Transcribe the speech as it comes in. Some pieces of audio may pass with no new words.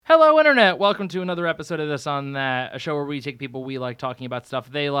Hello, Internet. Welcome to another episode of This on That, a show where we take people we like talking about stuff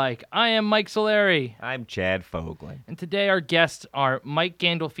they like. I am Mike Solari. I'm Chad Foglin. And today our guests are Mike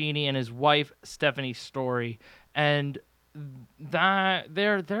Gandolfini and his wife, Stephanie Story. And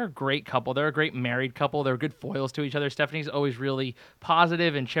they're a great couple. They're a great married couple. They're good foils to each other. Stephanie's always really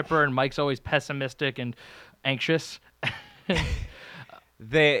positive and chipper, and Mike's always pessimistic and anxious.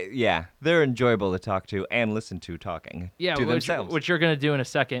 They're enjoyable to talk to and listen to talking to themselves. Which you're going to do in a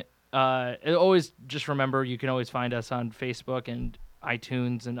second. Always just remember you can always find us on Facebook and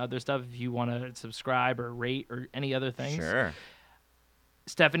iTunes and other stuff if you want to subscribe or rate or any other things. Sure.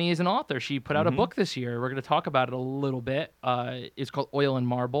 Stephanie is an author. She put out a book this year. We're going to talk about it a little bit. It's called Oil and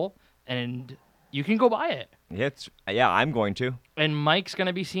Marble, and you can go buy it. I'm going to. And Mike's going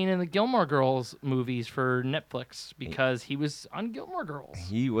to be seen in the Gilmore Girls movies for Netflix because he was on Gilmore Girls.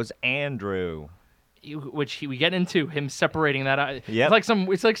 He was Andrew. We get into him separating that. Yep.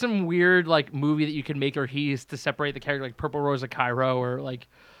 It's like some weird like movie that you could make, or he's to separate the character, like Purple Rose of Cairo, or like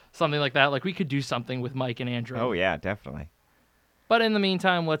something like that. Like we could do something with Mike and Andrew. Oh yeah, definitely. But in the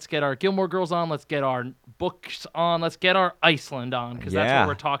meantime, let's get our Gilmore Girls on. Let's get our books on. Let's get our Iceland on, because that's what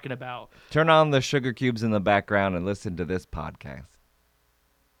we're talking about. Turn on the sugar cubes in the background and listen to this podcast.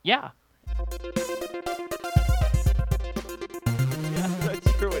 Yeah. That's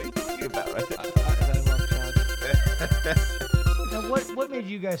true. What are you thinking about right now? What made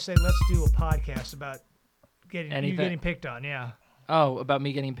you guys say let's do a podcast about getting picked on? Yeah. Oh, about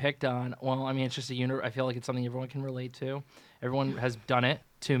me getting picked on. Well, I mean, it's just I feel like it's something everyone can relate to. Everyone has done it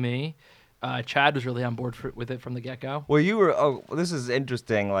to me. Chad was really on board with it from the get-go. Well, you were. Oh, this is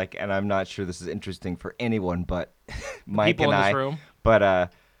interesting. And I'm not sure this is interesting for anyone, but Mike people and in I. This room.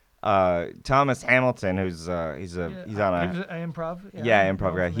 But Thomas Hamilton, who's he's on improv.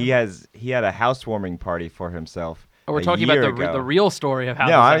 Improv guy. He had a housewarming party for himself. Oh, we're talking about the real story of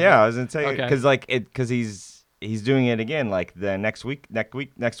how. I was gonna say okay. because he's doing it again like the next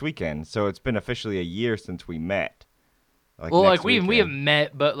weekend. So it's been officially a year since we met. We have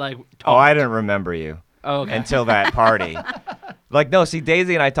met, but talked. Oh, I didn't remember you. Oh, okay. Until that party.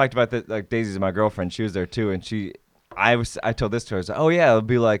 Daisy and I talked about this. Like Daisy's my girlfriend. She was there too, and I told this to her. I was like, oh yeah, it'll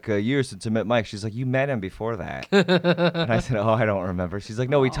be like a year since I met Mike. She's like, you met him before that. And I said, oh, I don't remember. She's like,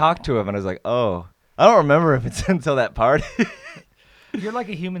 no, we talked to him, and I was like, oh, I don't remember if it's until that party. You're like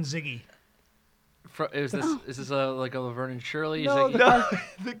a human Ziggy. Is this like a Laverne and Shirley? No,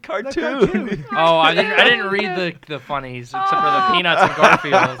 the cartoon. Oh, I didn't read the funnies except for the Peanuts and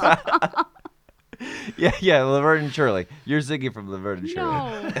Garfield. Yeah, Laverne and Shirley. You're Ziggy from Laverne and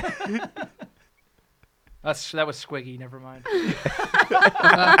Shirley. No. That was Squiggy. Never mind.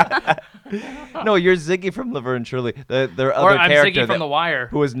 No, you're Ziggy from Laverne and Shirley. Their or other I'm character Ziggy from The Wire,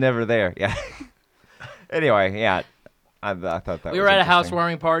 who was never there. Yeah. Anyway, yeah. I thought that we were at a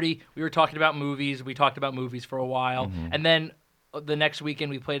housewarming party. We were talking about movies. We talked about movies for a while, and then the next weekend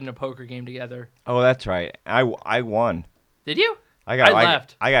we played in a poker game together. Oh, that's right. I won. Did you? I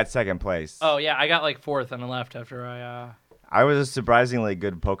left. I got second place. Oh yeah, I got fourth and I left after I was a surprisingly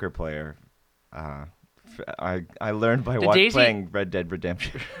good poker player. I learned by playing Red Dead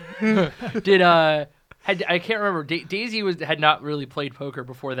Redemption. I can't remember. Daisy had not really played poker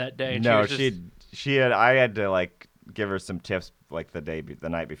before that day. And no, she had. I had to give her some tips the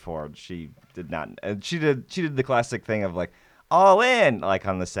night before. She did not, and she did the classic thing of all in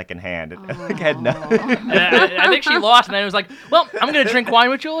on the second hand. Had no. I think she lost, and then it was like, well, I'm gonna drink wine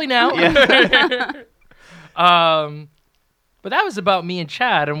with Julie now. Yeah. But that was about me and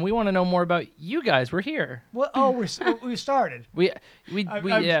Chad, and we want to know more about you guys. We're here. Well, we started.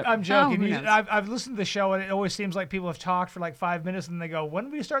 I'm joking. I've listened to the show, and it always seems like people have talked for 5 minutes, and they go, "When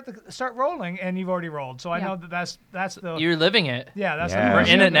do we start rolling?" And you've already rolled, so I know that's the. You're living it. Yeah, that's yeah. We're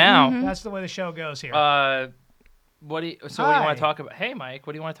in it now. Mm-hmm. That's the way the show goes here. What do you want to talk about? Hey, Mike,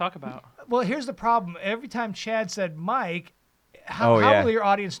 what do you want to talk about? Well, here's the problem. Every time Chad said Mike. How will your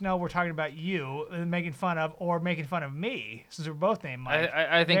audience know we're talking about you and making fun of me, since we're both named Mike?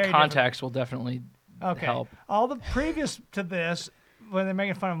 I think Very context will definitely help. All the previous to this, when they're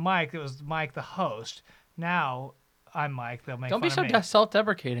making fun of Mike, it was Mike the host. Now I'm Mike. They'll make fun of me. Don't be so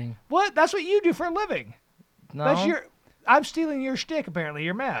self-deprecating. What? That's what you do for a living. No. I'm stealing your shtick, apparently.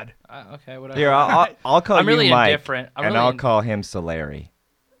 You're mad. Okay, whatever. Here, I'll call I'm you really Mike, indifferent. I'll call him Solari.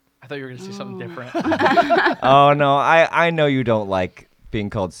 I thought you were going to say something different. Oh no, I know you don't like being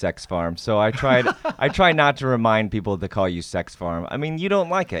called Sex Farm, so I try not to remind people to call you Sex Farm. I mean, you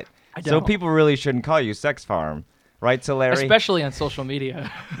don't like it, so people really shouldn't call you Sex Farm, right, Solari? Especially on social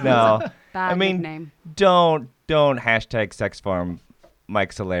media. No, Bad I mean, nickname. don't hashtag Sex Farm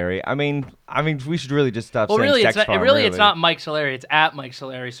Mike Solari. I mean, we should really just stop saying really, sex farm. Really, it's not Mike Solari. It's at Mike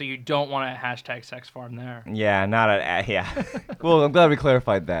Solari, so you don't want to hashtag sex farm there. Yeah, not at yeah. Well, I'm glad we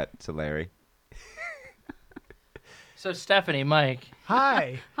clarified that, Solari. So Stephanie, Mike.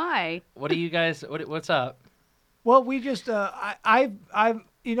 Hi. Hi. What do you guys? What's up? Well, we just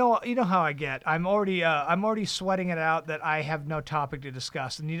you know how I get. I'm already sweating it out that I have no topic to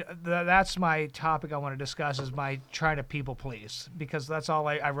discuss, and that's my topic I want to discuss is my trying to people please, because that's all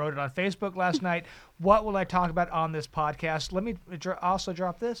I wrote it on Facebook last night. What will I talk about on this podcast? Let me also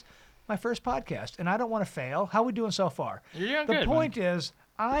drop this, my first podcast, and I don't want to fail. How are we doing so far? You're doing good. The point Mike. is,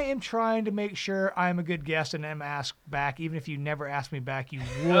 I am trying to make sure I'm a good guest and am asked back. Even if you never asked me back, you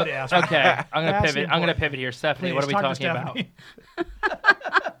would ask me. Okay, I'm gonna pivot. I'm gonna pivot here, Stephanie. Please, what are we talking about?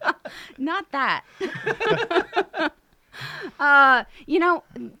 Not that.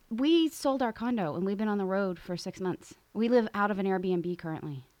 We sold our condo and we've been on the road for 6 months. We live out of an Airbnb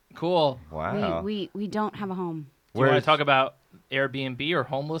currently. Cool. Wow. We don't have a home. Do you want to talk about Airbnb or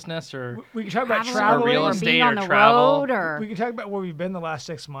homelessness or we can talk about traveling, traveling real or estate being or on the travel? road, or we can talk about where we've been the last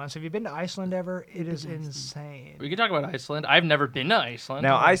 6 months. Have you been to Iceland ever? It is insane. We can talk about Iceland. I've never been to Iceland.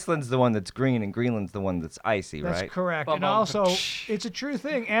 Now, Iceland's the one that's green and Greenland's the one that's icy, right? That's correct. Bum, And bum. also, it's a true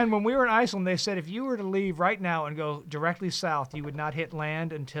thing. And when we were in Iceland, they said if you were to leave right now and go directly south, you would not hit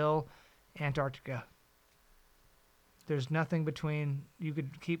land until Antarctica. There's nothing between. You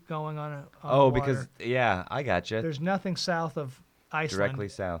could keep going on water. Because yeah, I gotcha. There's nothing south of Iceland. Directly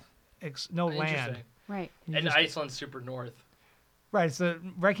south. No land. Interesting. right. You And just- Iceland's super north. Right. It's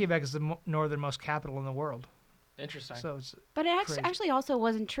Reykjavik is the northernmost capital in the world. Interesting. So it's But it crazy. actually also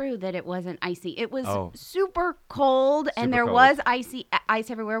wasn't true that it wasn't icy. It was Oh. super cold, and Super there cold. was ice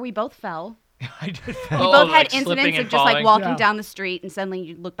everywhere. We both fell. I did. We Oh, both like had incidents slipping of and just like falling? walking Yeah. down the street, and suddenly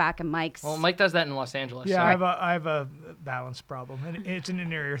you look back and Mike's. Well, Mike does that in Los Angeles. Yeah, so. I have a balance problem, and it's an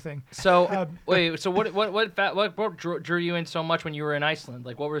interior thing. So wait, so what drew you in so much when you were in Iceland?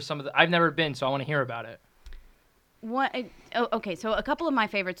 Like, what were some of the? I've never been, so I want to hear about it. Okay, so a couple of my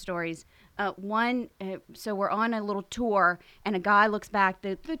favorite stories. One, so we're on a little tour, and a guy looks back.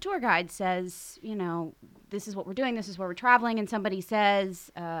 The tour guide says, this is what we're doing. This is where we're traveling. And somebody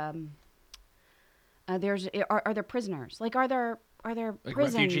says, are there prisoners? Like, are there Like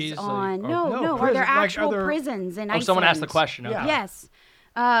prisons refugees, on? like, No, Are there prison- like, actual are there- prisons in Oh, Iceland? someone asked the question. Okay. Yeah. Yes.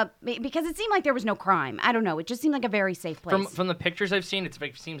 Because it seemed like there was no crime. I don't know. It just seemed like a very safe place. From the pictures I've seen, it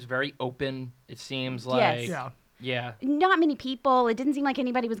seems very open. It seems like Yes. Yeah. Not many people. It didn't seem like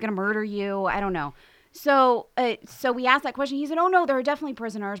anybody was going to murder you. I don't know. So we asked that question. He said, "Oh no, there are definitely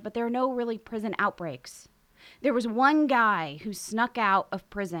prisoners, but there are no really prison outbreaks." There was one guy who snuck out of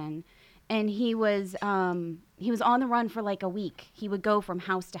prison, and he was on the run for like a week. He would go from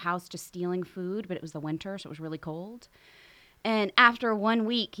house to house just stealing food, but it was the winter, so it was really cold. And after 1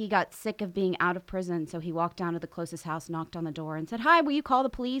 week, he got sick of being out of prison, so he walked down to the closest house, knocked on the door, and said, "Hi, will you call the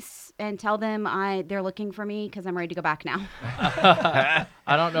police and tell them they're looking for me because I'm ready to go back now." I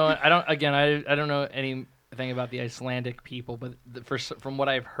don't know. I don't know anything about the Icelandic people, but from what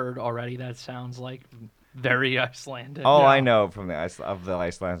I've heard already, that sounds like very Icelandic. All Yeah. I know from the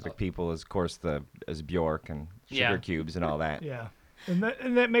Icelandic people is, of course, is Bjork and sugar Yeah. cubes and all that. Yeah, and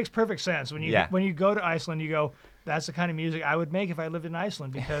that makes perfect sense when you go to Iceland. You go, that's the kind of music I would make if I lived in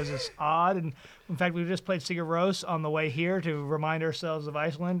Iceland because it's odd. And in fact, we just played Sigur Rós on the way here to remind ourselves of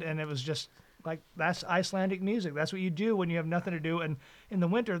Iceland, and it was just like that's Icelandic music. That's what you do when you have nothing to do. And in the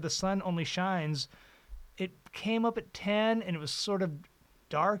winter, the sun only shines. It came up at 10, and it was sort of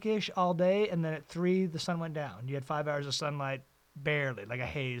darkish all day, and then at 3, the sun went down. You had 5 hours of sunlight, barely, like a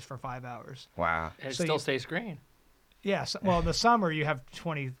haze for 5 hours. Wow. And it So still you- stays green. Yes. Well, in the summer you have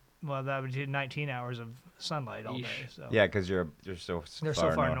 20. Well, that would be 19 hours of sunlight all day. Yeesh. So Yeah, because they're so they're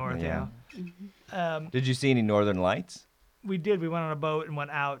so far north. Yeah. Yeah. Did you see any northern lights? We did. We went on a boat and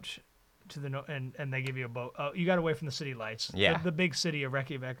went out to the and they give you a boat. You got away from the city lights. Yeah. The big city of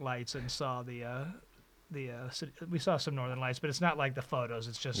Reykjavik lights and saw the city. We saw some northern lights, but it's not like the photos.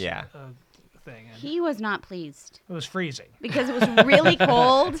 It's just Yeah. a thing. And He was not pleased it was freezing. because it was really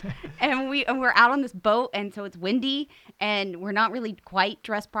cold, and we're out on this boat, and so it's windy, and we're not really quite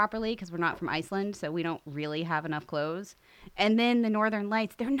dressed properly because we're not from Iceland, so we don't really have enough clothes. And then the northern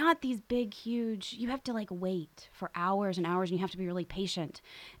lights, they're not these big, huge. You have to like wait for hours and hours, and you have to be really patient.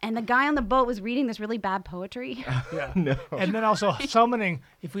 And the guy on the boat was reading this really bad poetry. Yeah. No. And then also summoning.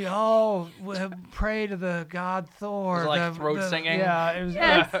 If we all pray to the god Thor, Was it like throat singing? Yeah, it was.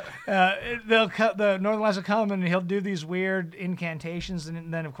 Yes. The Northern Lights will come and he'll do these weird incantations,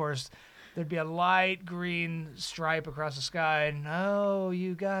 and then of course there'd be a light green stripe across the sky. And oh,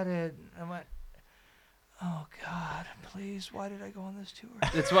 you got it. I went, oh God, please, why did I go on this tour?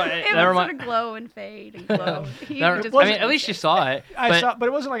 That's why it would sort of glow and fade and glow. At least you saw it. But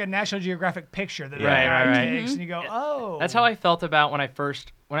it wasn't like a National Geographic picture that right. takes, and you go, oh. That's how I felt about when I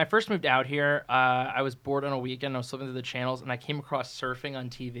first moved out here. I was bored on a weekend. I was flipping through the channels, and I came across surfing on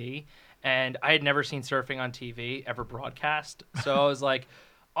TV, and I had never seen surfing on TV ever broadcast. So I was like,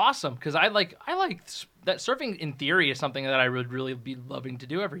 awesome, because I like that. Surfing in theory is something that I would really be loving to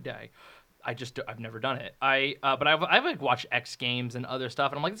do every day. I've never done it. But I've like watched X Games and other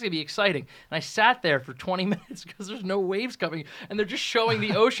stuff, and I'm like, this is gonna be exciting. And I sat there for 20 minutes because there's no waves coming, and they're just showing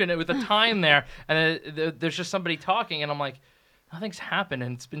the ocean with a time there, and there's just somebody talking, and I'm like, nothing's happened,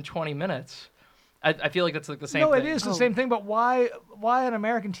 and it's been 20 minutes. I feel like that's like the same thing. No, it is the same thing, but why on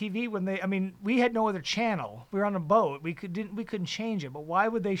American TV when we had no other channel. We were on a boat. We couldn't change it, but why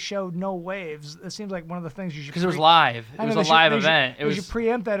would they show no waves? It seems like one of the things you should... Because it was live. It was a live event. You should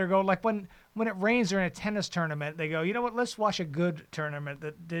preempt that or go, like when it rains during a tennis tournament, they go, you know what, let's watch a good tournament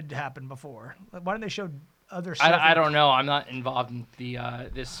that did happen before. Why don't they show other surfing? I don't know. I'm not involved in the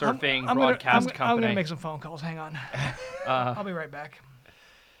this surfing broadcast company. I'm going to make some phone calls. Hang on. I'll be right back.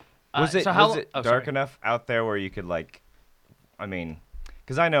 Was it dark enough out there where you could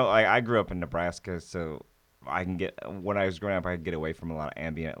because I know I grew up in Nebraska, so when I was growing up, I could get away from a lot of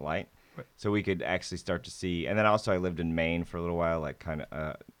ambient light. Right. So we could actually start to see, and then also I lived in Maine for a little while, like kind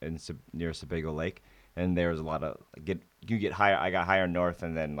of near Sebago Lake, and there was a lot of you get higher. I got higher north,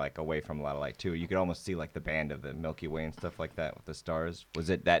 and then like away from a lot of light too. You could almost see like the band of the Milky Way and stuff like that with the stars. Was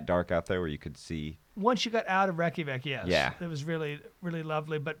it that dark out there where you could see? Once you got out of Reykjavik, yes. Yeah. It was really, really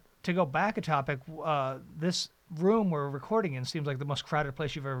lovely, but. To go back a topic, this room we're recording in seems like the most crowded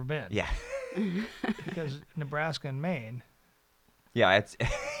place you've ever been. Yeah. Because Nebraska and Maine. Yeah, it's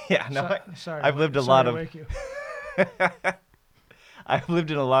no. Sorry, I've lived a lot of. I've lived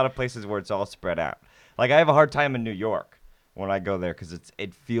in a lot of places where it's all spread out. Like I have a hard time in New York when I go there because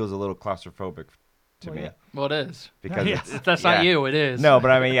it feels a little claustrophobic to me. Yeah. Well, it is because that's not you. It is. No, but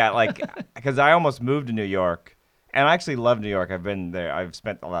I mean, like because I almost moved to New York. And I actually love New York. I've been there. I've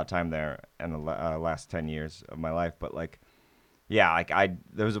spent a lot of time there in the last 10 years of my life. But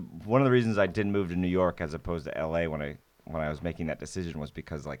there was one of the reasons I didn't move to New York as opposed to LA when I was making that decision was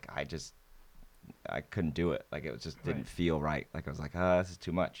because I couldn't do it. Like it just didn't feel right. Like I was like, this is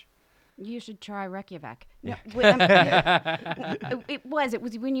too much. You should try Reykjavik. No, Yeah. it was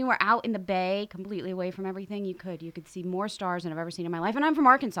when you were out in the bay, completely away from everything. You could see more stars than I've ever seen in my life. And I'm from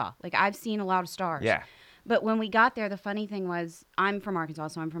Arkansas. Like I've seen a lot of stars. Yeah. But when we got there, the funny thing was, I'm from Arkansas,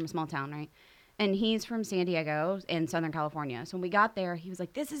 so I'm from a small town, right? And he's from San Diego in Southern California. So when we got there, he was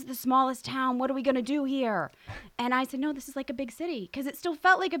like, this is the smallest town. What are we going to do here? And I said, no, this is like a big city. Because it still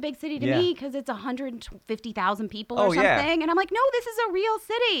felt like a big city to me because it's 150,000 people or something. Yeah. And I'm like, no, this is a real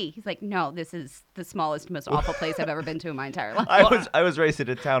city. He's like, no, this is the smallest, most awful place I've ever been to in my entire life. I was raised in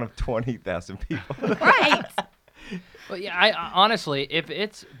a town of 20,000 people. Right. Well, yeah, I honestly, if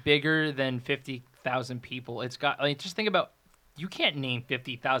it's bigger than 50,000 people, it's got. Just think about. You can't name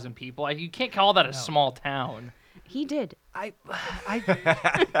 50,000 people. You can't call that a small town. He did.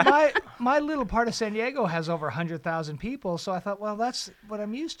 My little part of San Diego has over 100,000 people, so I thought, well, that's what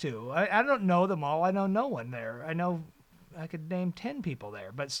I'm used to. I don't know them all. I know no one there. I could name 10 people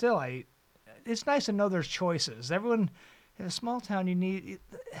there, but still, it's nice to know there's choices. Everyone in a small town, you need.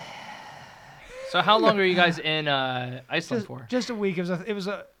 So how long are you guys in Iceland for? Just a week.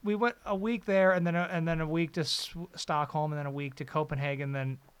 We went a week there, and then a week to Stockholm, and then a week to Copenhagen,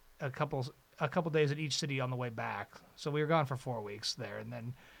 then a couple days at each city on the way back. So we were gone for 4 weeks there, and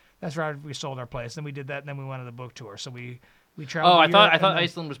then that's right. We sold our place. Then we did that, and then we went on the book tour. So we traveled. Oh, I thought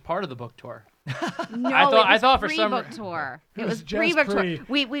Iceland was part of the book tour. No, I thought for some book tour. It was pre-book tour.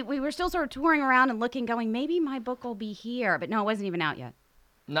 We were still sort of touring around and looking, going, maybe my book will be here, but no, it wasn't even out yet.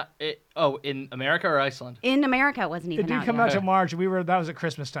 In America or Iceland? In America, it wasn't even out. It didn't come out till March. That was at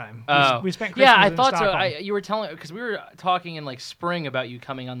Christmas time. We spent Christmas Yeah, I in thought Stockholm. so. You were telling, because we were talking in like spring about you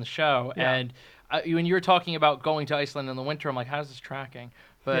coming on the show, and when you were talking about going to Iceland in the winter, I'm like, how's this tracking?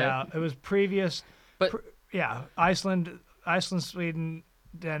 But yeah, it was previous. But Iceland, Sweden,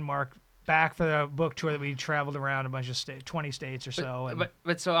 Denmark. Back for the book tour that we traveled around a bunch of 20 states or so.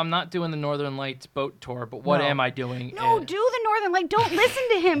 But so I'm not doing the Northern Lights boat tour, but what am I doing? No, do the Northern Lights. Don't listen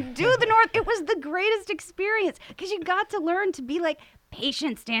to him. Do the North. It was the greatest experience because you got to learn to be like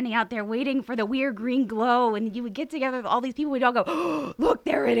patient standing out there waiting for the weird green glow, and you would get together with all these people. We'd all go, oh, look,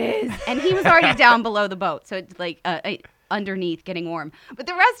 there it is. And he was already down below the boat, so it's like underneath getting warm. But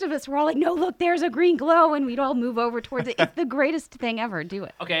the rest of us were all like, no, look, there's a green glow, and we'd all move over towards it. It's the greatest thing ever. Do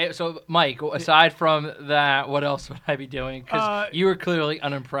it. Okay, so Mike, aside from that, what else would I be doing? Because you were clearly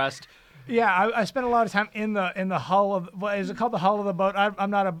unimpressed. Yeah, I spent a lot of time in the hull of. What is it called? The hull of the boat.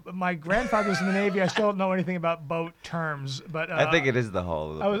 I'm not a. My grandfather's in the Navy. I still don't know anything about boat terms, but I think it is the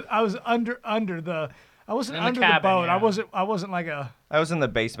hull. Of the boat. I was under the. I wasn't In the under cabin, the boat. yeah. I wasn't like a. I was in the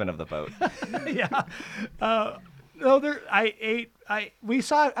basement of the boat. Yeah. No, we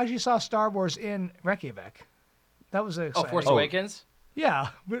actually saw Star Wars in Reykjavik. That was exciting. Force Awakens. Yeah,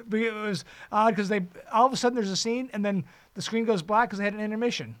 it was odd because all of a sudden there's a scene and then the screen goes black because they had an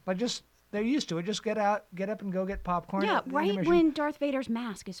intermission. Like they're used to it. Just get up and go get popcorn. Yeah, right when Darth Vader's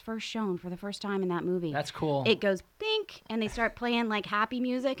mask is first shown for the first time in that movie. That's cool. It goes bink, and they start playing like happy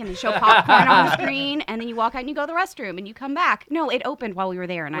music, and they show popcorn on the screen, and then you walk out and you go to the restroom, and you come back. No, it opened while we were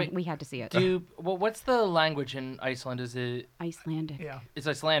there, and we had to see it. What's the language in Iceland? Is it Icelandic? Yeah, it's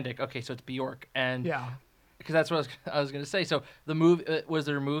Icelandic. Okay, so it's Bjork, and yeah. Because that's what I was going to say. So the movie was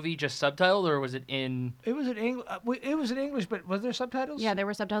there a movie just subtitled or was it in? It was in English. It was in English, but was there subtitles? Yeah, there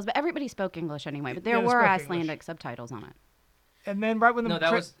were subtitles, but everybody spoke English anyway. But there were Icelandic English subtitles on it. And then right when it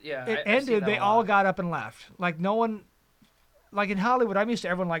ended, they all got up and left. Like no one. Like in Hollywood, I'm used to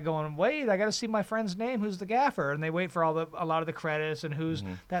everyone like going, "Wait, I got to see my friend's name. Who's the gaffer?" And they wait for a lot of the credits and who's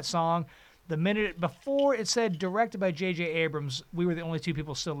that song. The minute before it said directed by J.J. Abrams, we were the only two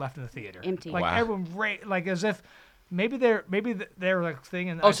people still left in the theater. Empty. Like everyone, like as if maybe they're like thing.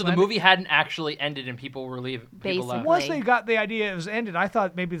 In so the movie hadn't actually ended and people were leaving. Basically. Once they got the idea it was ended, I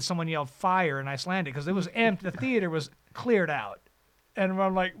thought maybe someone yelled fire in Icelandic because it was empty. The theater was cleared out, and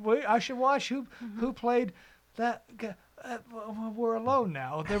I'm like, wait, I should watch who played that. We're alone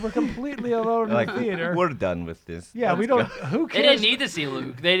now. They were completely alone in the theater. We're done with this. Yeah, we don't. Who cares? They didn't need to see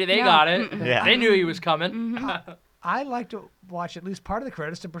Luke. They got it. Yeah. They knew he was coming. I like to watch at least part of the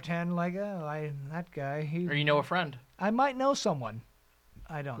credits to pretend like, that guy. Or you know a friend. I might know someone.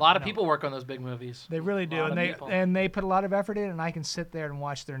 I don't. A lot of people work on those big movies. They really do, and they put a lot of effort in, and I can sit there and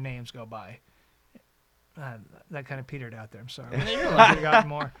watch their names go by. That kind of petered out there. I'm sorry. I should have gotten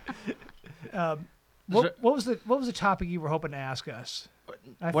more. What was the topic you were hoping to ask us?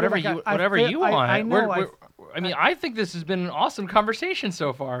 Whatever you want. I know. I think this has been an awesome conversation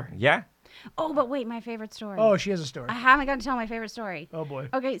so far. Yeah. Oh, but wait, my favorite story. Oh, she has a story. I haven't got to tell my favorite story. Oh boy.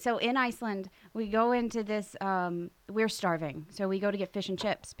 Okay, so in Iceland, we go into this. We're starving, so we go to get fish and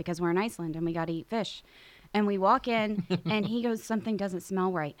chips because we're in Iceland and we got to eat fish. And we walk in, and he goes, "Something doesn't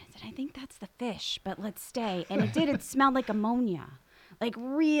smell right." I said, "I think that's the fish, but let's stay." And it did. It smelled like ammonia. Like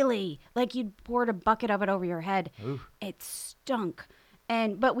really, like you'd poured a bucket of it over your head. Ooh. It stunk.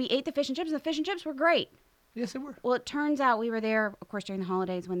 But we ate the fish and chips, and the fish and chips were great. Yes, they were. Well, it turns out we were there, of course, during the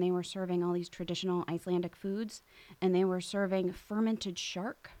holidays when they were serving all these traditional Icelandic foods, and they were serving fermented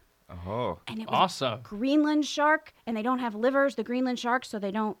shark. Oh, and it was awesome. Greenland shark, and they don't have livers, the Greenland sharks, so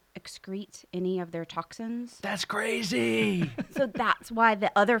they don't excrete any of their toxins. That's crazy. So that's why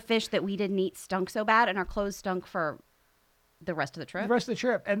the other fish that we didn't eat stunk so bad, and our clothes stunk for the rest of the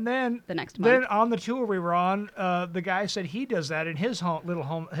trip. And then the next month. Then on the tour we were on, the guy said he does that in his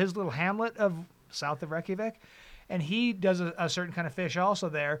little hamlet of south of Reykjavik, and he does a certain kind of fish also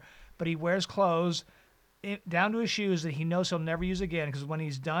there, but he wears clothes down to his shoes that he knows he'll never use again because when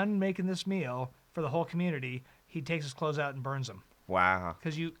he's done making this meal for the whole community, he takes his clothes out and burns them. Wow.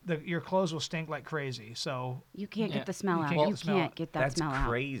 Because your clothes will stink like crazy, so you can't get the smell out. You can't get that smell out. That's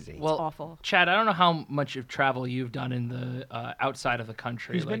crazy. Well, it's awful. Chad, I don't know how much of travel you've done in the outside of the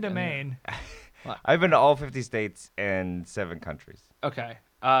country. He's been to Maine. I've been to all 50 states and 7 countries. Okay.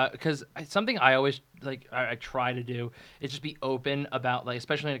 Because something I always I try to do is just be open about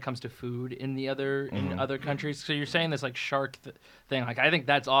especially when it comes to food in the other countries. So you're saying this shark thing, I think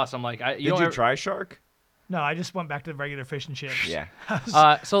that's awesome. Did you try shark? No, I just went back to the regular fish and chips. Yeah.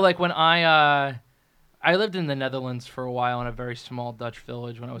 So when I lived in the Netherlands for a while in a very small Dutch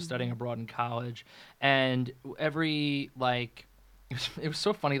village when I was studying abroad in college, and every it was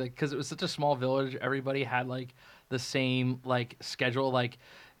so funny because it was such a small village. Everybody had the same schedule.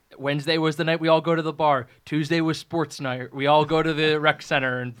 Wednesday was the night we all go to the bar. Tuesday was sports night. We all go to the rec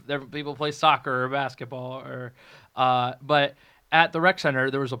center and people play soccer or basketball. But at the rec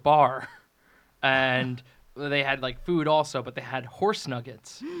center there was a bar, and they had food also, but they had horse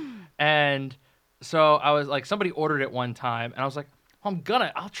nuggets. And so I was somebody ordered it one time, and I was like,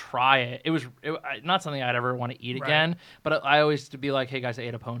 I'll try it. It was not something I'd ever want to eat again, but I always to be hey guys, I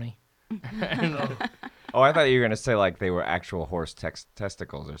ate a pony. Oh, I thought you were going to say they were actual horse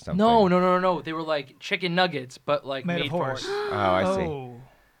testicles or something. No. They were chicken nuggets, but made of horse. Oh, I see.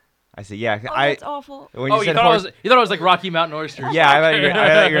 I see. Yeah, that's awful. When you thought it was Rocky Mountain oysters. Yeah, I thought you were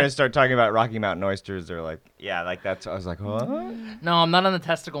going to start talking about Rocky Mountain oysters or that's. I was like, what? No, I'm not on the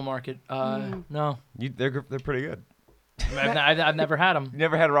testicle market. No. They're pretty good. I've never had them. You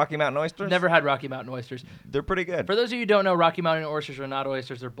never had Rocky Mountain oysters? Never had Rocky Mountain oysters. They're pretty good. For those of you who don't know, Rocky Mountain oysters are not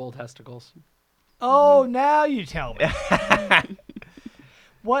oysters. They're bull testicles. Oh, now you tell me.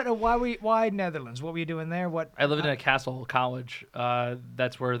 Why Netherlands? What were you doing there? I lived in a castle college.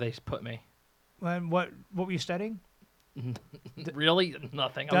 That's where they put me. And what were you studying? Really?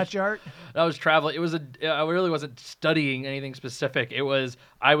 Nothing. Dutch art? I was traveling. I really wasn't studying anything specific.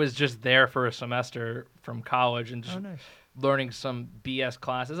 I was just there for a semester from college and just learning some BS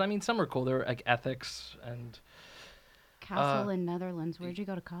classes. I mean, some were cool. They were like ethics and... Castle in Netherlands. Where'd you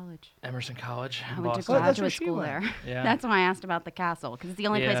go to college? Emerson College. I went to graduate school there. Yeah. That's why I asked about the castle, because it's the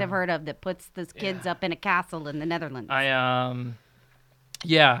only place I've heard of that puts those kids up in a castle in the Netherlands.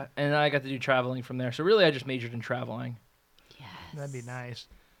 Yeah, and I got to do traveling from there. So really, I just majored in traveling. Yes. That'd be nice.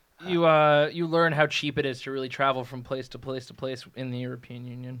 You learn how cheap it is to really travel from place to place to place in the European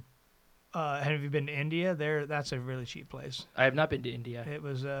Union. Have you been to India? That's a really cheap place. I have not been to India. It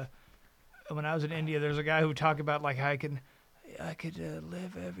was when I was in India. There's a guy who talked about like how I could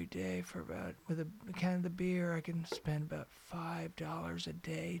live every day for about with a can of beer. I can spend about $5 a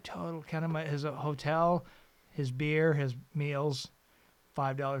day total. Kind of his hotel, his beer, his meals,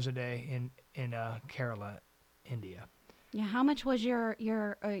 $5 a day in Kerala, India. Yeah, how much was your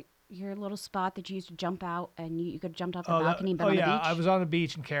little spot that you used to jump out and you could jump off the balcony and on the beach? I was on the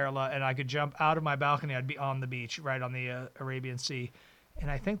beach in Kerala and I could jump out of my balcony. I'd be on the beach right on the Arabian Sea,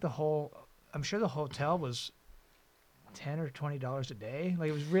 and I think I'm sure the hotel was $10 or $20 a day. Like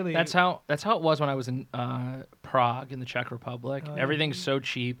it was really. That's how it was when I was in Prague in the Czech Republic. Everything's so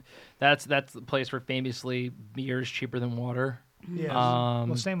cheap. That's the place where famously beer is cheaper than water. Yeah.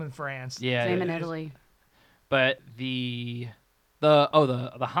 Well, same with France. Yeah. Same in Italy. But the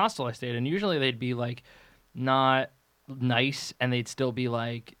hostel I stayed in, usually they'd be like not nice and they'd still be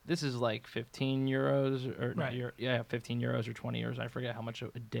like, this is like 15 euros or right. 15 euros or 20 euros. I forget how much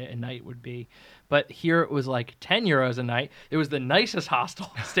a night would be. But here it was like 10 euros a night. It was the nicest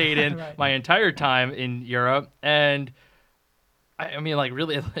hostel I stayed in right. my entire time in Europe. And I mean, like,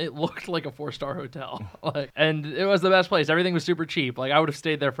 really, it looked like a 4-star hotel. And it was the best place. Everything was super cheap. Like, I would have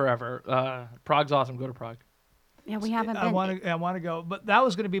stayed there forever. Prague's awesome. Go to Prague. Yeah, we haven't been. I want to go, but that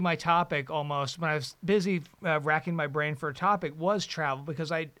was going to be my topic almost. When I was busy racking my brain for a topic, was travel,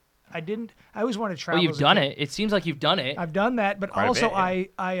 because I always wanted to travel. Well, you've done it. It seems like you've done it. I've done that, but also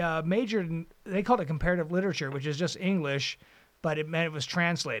I majored in, they called it comparative literature, which is just English, but it meant it was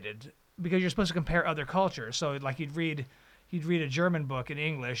translated, because you're supposed to compare other cultures. So like you'd read a German book in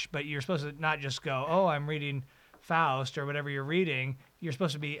English, but you're supposed to not just go, oh, I'm reading Faust or whatever you're reading. You're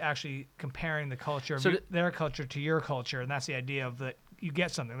supposed to be actually comparing the culture of their culture to your culture, and that's the idea of that you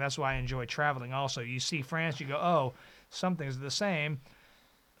get something. That's why I enjoy traveling also. You see France, you go, oh, some things are the same.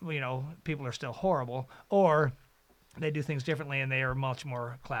 You know, people are still horrible, or they do things differently and they are much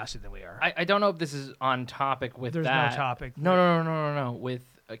more classy than we are. I don't know if this is on topic with There's that. no topic. No. With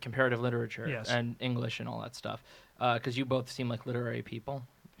comparative literature yes. and English and all that stuff. Because you both seem like literary people,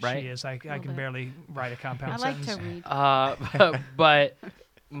 right? She is. I can barely write a compound sentence. I like to read. But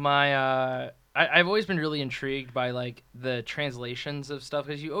I've always been really intrigued by like the translations of stuff,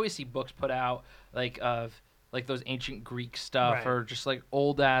 because you always see books put out like of like those ancient Greek stuff, right. or just like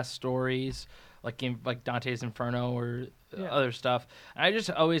old ass stories like Dante's Inferno or other stuff. And I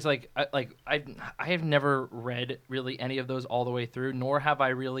just always I have never read really any of those all the way through, nor have I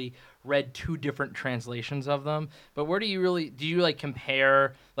really read two different translations of them. But where do you like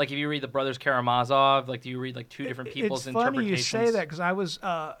compare, like if you read the Brothers Karamazov, like do you read like two different people's interpretations? It's funny you say that, because I was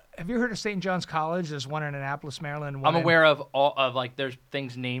have you heard of St. John's College? There's one in Annapolis, Maryland. I'm aware of all of like there's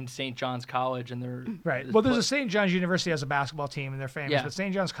things named St. John's College, and they're right. Well, there's a St. John's University has a basketball team and they're famous. Yeah. But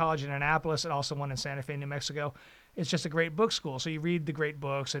St. John's College in Annapolis, and also one in Santa Fe, New Mexico. It's just a great book school. So you read the great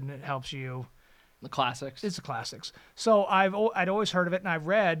books and it helps you. The classics. It's the classics. So I'd always heard of it, and I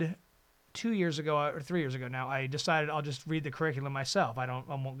read 2 years ago or 3 years ago now. I decided I'll just read the curriculum myself. I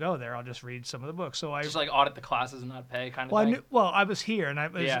won't go there. I'll just read some of the books. So I just like audit the classes and not pay kind of thing. I was here, and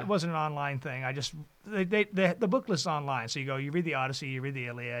it wasn't an online thing. I just the book list's online. So you read the Odyssey, you read the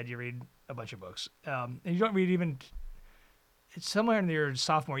Iliad, you read a bunch of books, and you don't read even. It's somewhere in your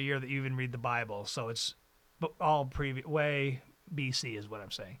sophomore year that you even read the Bible. So it's all way BC is what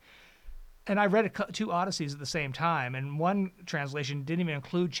I'm saying. And I read two Odysseys at the same time, and one translation didn't even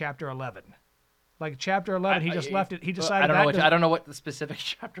include chapter 11. Like chapter 11, he just left it. He decided I don't know what the specific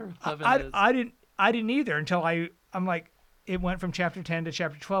chapter 11 is. I didn't either until I'm like, it went from chapter 10 to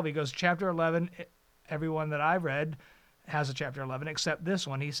chapter 12. He goes, chapter 11, everyone that I read has a chapter 11 except this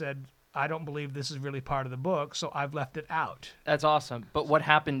one. He said, I don't believe this is really part of the book, so I've left it out. That's awesome. But what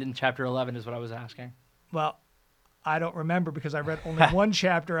happened in chapter 11 is what I was asking. Well, I don't remember because I read only one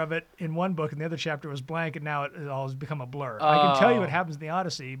chapter of it in one book, and the other chapter was blank, and now it all has become a blur. I can tell you what happens in the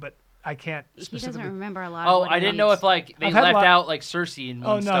Odyssey, but I can't specifically. He doesn't remember a lot. Oh, I didn't know if like they left out like Cersei and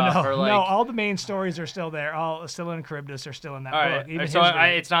stuff. Or, like... No, all the main stories are still there. All still in Charybdis are still in that book. Even so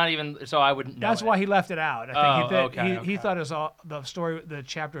it's not even. So I wouldn't know. That's why he left it out. I think he thought it was all the story. The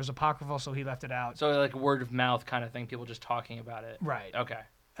chapter was apocryphal, so he left it out. So like word of mouth kind of thing. People just talking about it. Right. Okay.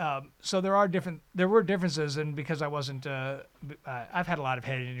 So there were differences, and because I wasn't, I've had a lot of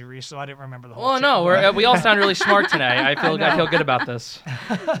head injuries, so I didn't remember the whole. Oh no, we all sound really smart tonight. I feel good about this.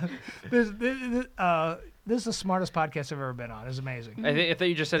 This is the smartest podcast I've ever been on. It's amazing. I thought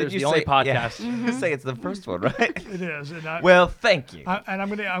you just said it was the only podcast. Yeah. Say it's the first one, right? It is. Well, thank you. I'm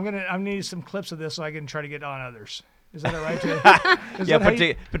gonna need some clips of this so I can try to get on others. Is that all right,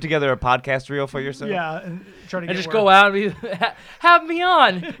 Jay? Put together a podcast reel for yourself. Yeah, and try to get just go out and have me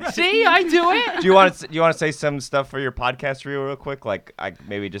on. See, I do it. Do you want to say some stuff for your podcast reel real quick? Like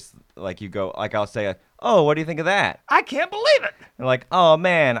maybe just like you go, like I'll say, oh, what do you think of that? I can't believe it. And like, oh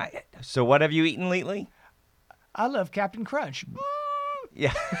man, so what have you eaten lately? I love Captain Crunch.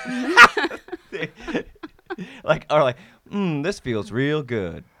 Yeah. This feels real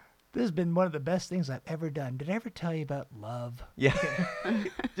good. This has been one of the best things I've ever done. Did I ever tell you about love? Yeah.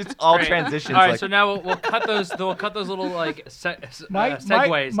 Just all transitions. All right, so now we'll cut those. We'll cut those little like segues. Mike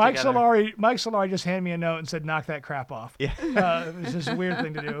Solari just handed me a note and said, "Knock that crap off." Yeah. It's just a weird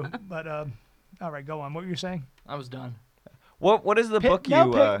thing to do. But all right, go on. What were you saying? I was done. What is the book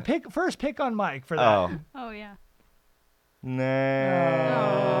you? Pick on Mike for that. Oh yeah. No.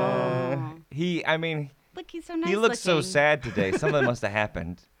 Look, he's so nice. He looks so sad today. Something must have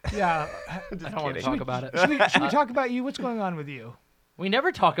happened. Yeah. I don't want to talk about it. Should we talk about you? What's going on with you? We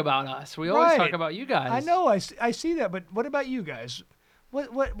never talk about us. We always talk about you guys. I know. I see that. But what about you guys?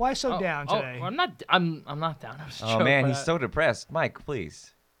 What? Why so down today? I'm not. I'm not down. Man, he's so depressed. Mike,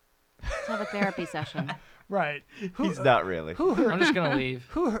 please. Let's have a therapy session. Right. He's not really. I'm just gonna leave.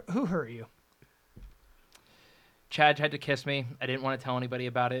 Who hurt you? Chad had to kiss me. I didn't want to tell anybody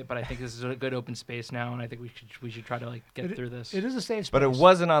about it, but I think this is a good open space now, and I think we should try to get through this. It is a safe space. But it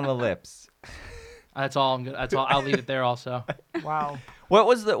wasn't on the lips. That's all. That's all. I'll leave it there. Also. Wow.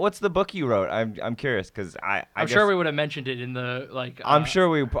 What's the book you wrote? I'm curious because I'm sure we would have mentioned it in the like. I'm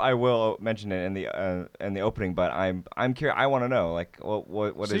sure I will mention it in the opening, but I'm curious. I want to know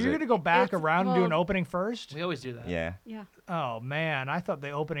what is it? So you're gonna go back around and do an opening first? We always do that. Yeah. Yeah. Oh man, I thought the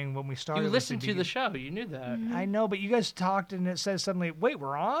opening when we started. You listened to the show. You knew that. Mm-hmm. I know, but you guys talked and it says suddenly, "Wait,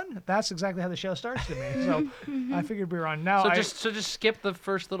 we're on." That's exactly how the show starts to me. So I figured we were on now. So just skip the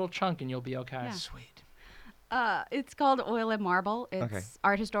first little chunk and you'll be okay. Yeah. Sweet. It's called Oil and Marble. It's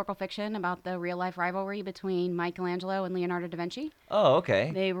art historical fiction about the real life rivalry between Michelangelo and Leonardo da Vinci. Oh,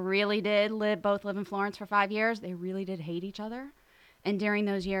 okay. They really did both live in Florence for 5 years. They really did hate each other. And during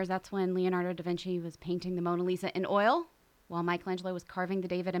those years, that's when Leonardo da Vinci was painting the Mona Lisa in oil, while Michelangelo was carving the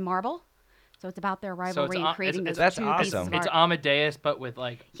David in marble. So it's about their rivalry and creating those that's two awesome. pieces of art. It's Amadeus, but with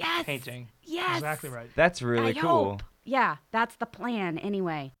painting. Yes. Exactly right. That's really cool. Hope. Yeah, that's the plan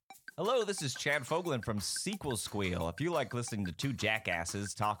anyway. Hello, this is Chad Fogelin from Sequel Squeal. If you like listening to two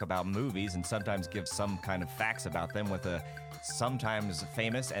jackasses talk about movies and sometimes give some kind of facts about them with a sometimes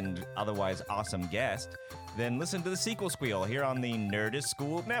famous and otherwise awesome guest, then listen to the Sequel Squeal here on the Nerdist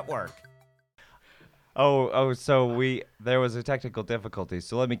School Network. So there was a technical difficulty,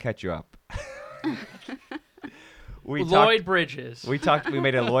 so let me catch you up. Lloyd Bridges. We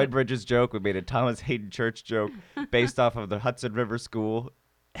made a Lloyd Bridges joke, we made a Thomas Hayden Church joke based off of the Hudson River School.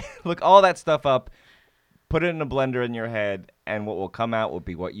 Look all that stuff up, put it in a blender in your head, and what will come out will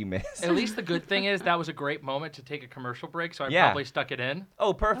be what you missed. At least the good thing is that was a great moment to take a commercial break, so I probably stuck it in.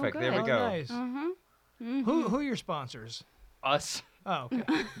 Oh, perfect. There we go. Nice. Mm-hmm. Who are your sponsors? Us. Oh, okay.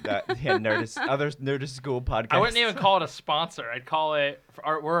 Other Nerdist School podcasts. I wouldn't even call it a sponsor. I'd call it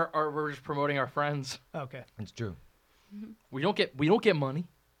we're just promoting our friends. Okay. It's true. We don't get money.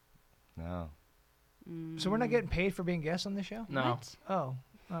 No. So we're not getting paid for being guests on this show? No. What? Oh,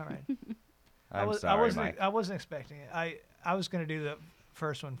 all right. I'm sorry, Mike. I wasn't expecting it. I was going to do the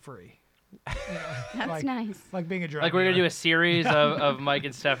first one free. That's nice. Like being a drug Like we're dealer. gonna do a series of Mike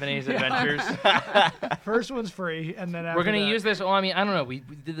and Stephanie's adventures. First one's free, and then after we're gonna that, use this. Well, I mean, I don't know. We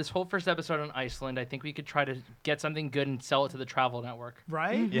did this whole first episode on Iceland. I think we could try to get something good and sell it to the Travel Network.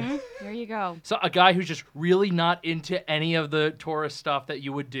 right? Mm-hmm. Yeah. There you go. So a guy who's just really not into any of the tourist stuff that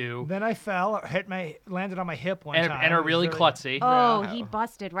you would do, Then I fell, landed on my hip one time. and are It was really klutzy. Oh, he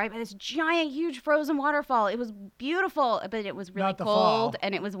busted right by this giant, huge frozen waterfall. It was beautiful, but it was really Not the cold fall.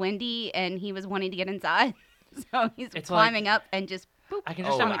 and it was windy, and he was wanting to get inside. So he's It's climbing up and just I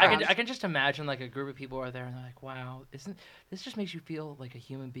can just imagine like a group of people are there and they're like, wow, isn't this just makes you feel like a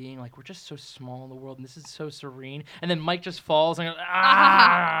human being? Like we're just so small in the world and this is so serene. And then Mike just falls and goes,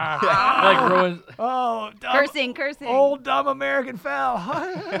 like ruins. Oh, cursing. Old dumb American fell.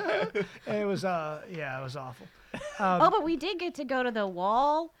 It was it was awful. But we did get to go to the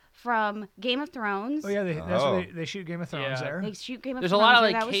wall from Game of Thrones. Oh yeah, that's where they shoot Game of Thrones there. They shoot Game of There's Thrones. There's a lot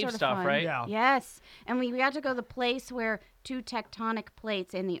of that like cave stuff, fun. right? Yeah. Yes, and we got to go to the place where two tectonic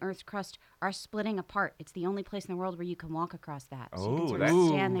plates in the Earth's crust are splitting apart. It's the only place in the world where you can walk across that. So you can sort of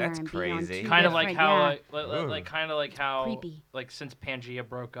stand there that's and crazy. Be on two Kind of like different- how kind of like how Creepy. like since Pangea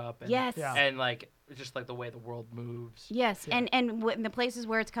broke up. And, Yes. Yeah. And like just like the way the world moves. Yes, and in the places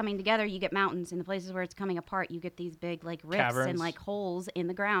where it's coming together, you get mountains. In the places where it's coming apart, you get these big like rifts Caverns. and like holes in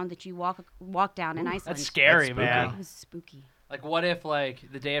the ground that you walk down in Iceland. That's scary, That's man. It was spooky. Like, what if like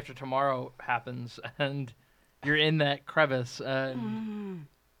the day after tomorrow happens and you're in that crevice and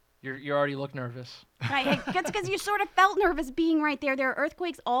you already look nervous? Right, that's because you sort of felt nervous being right there. There are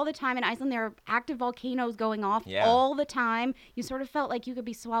earthquakes all the time in Iceland. There are active volcanoes going off all the time. You sort of felt like you could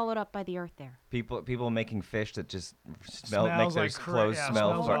be swallowed up by the earth there. People making fish that just make Smells their like clothes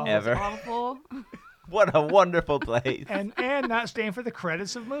smell smells forever. Awful. What a wonderful place. and not staying for the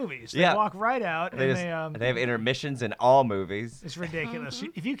credits of movies. They Yeah. walk right out They and have intermissions in all movies. It's ridiculous.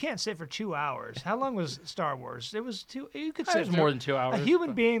 If you can't sit for 2 hours, how long was Star Wars? It was 2. You could It sit was through- more than 2 hours. A human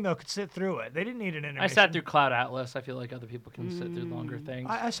but being though could sit through it. They didn't need an intermission. I sat through Cloud Atlas. I feel like other people can sit through longer things.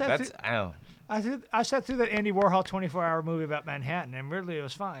 I sat That's through. I sat through that Andy Warhol 24-hour movie about Manhattan, and really it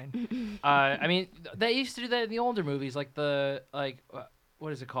was fine. I mean, they used to do that in the older movies, like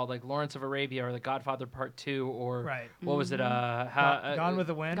what is it called, like Lawrence of Arabia or The Godfather Part 2, or Right. what was it? Gone with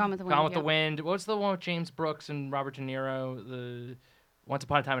the Wind. Gone with the Wind. Gone with the Wind. What was the one with James Brooks and Robert De Niro? The Once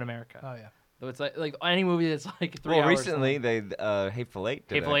Upon a Time in America. Oh yeah. So it's like any movie that's like 3 well, hours. recently they Hateful Eight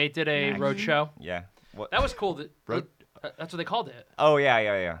did Hateful Eight did a road show. Yeah. What? That was cool. Road- That's what they called it. Oh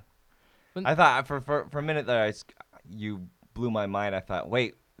yeah. When- I thought for a minute there, you blew my mind. I thought,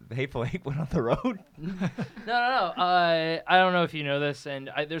 wait, the Hateful Eight went on the road. No. I don't know if you know this, and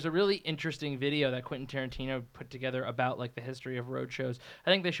there's a really interesting video that Quentin Tarantino put together about like the history of road shows. I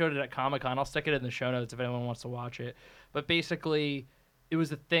think they showed it at Comic-Con. I'll stick it in the show notes if anyone wants to watch it. But basically, it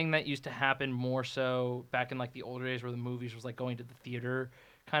was a thing that used to happen more so back in like the older days where the movies was like going to the theater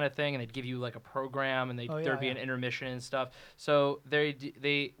kind of thing, and they'd give you like a program, and there'd be an intermission and stuff. So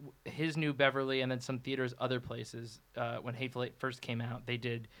his New Beverly and then some theaters, other places, when Hateful Eight first came out, they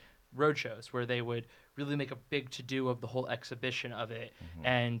did road shows where they would really make a big to-do of the whole exhibition of it.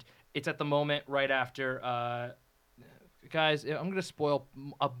 And it's at the moment right after guys, I'm going to spoil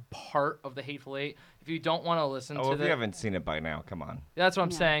a part of the Hateful Eight. If you don't want to listen to if you haven't seen it by now, come on. that's what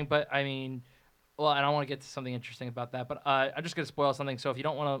I'm saying, but I mean, well, and I want to get to something interesting about that, but I'm just going to spoil something. So if you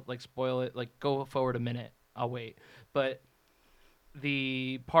don't want to like spoil it, like go forward a minute. I'll wait. But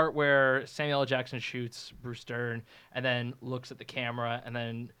the part where Samuel L. Jackson shoots Bruce Dern and then looks at the camera, and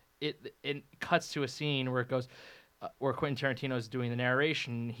then it cuts to a scene where it goes where Quentin Tarantino is doing the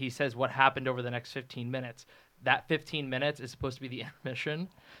narration. He says what happened over the next 15 minutes. That 15 minutes is supposed to be the intermission.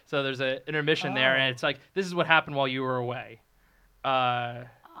 So there's an intermission there, and it's like, this is what happened while you were away.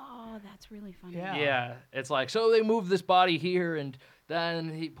 Oh, that's really funny. Yeah. It's like, so they moved this body here, and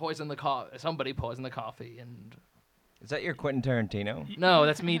then he poisoned the coffee. Somebody poisoned the coffee, and... Is that your Quentin Tarantino? No,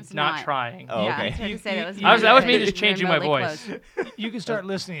 that's me It's not not. trying. Oh, Yeah, okay. I was trying to say that was That was me very just changing my remotely voice. close. You can start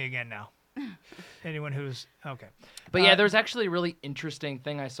listening again now. Anyone who's okay. But yeah, there's actually a really interesting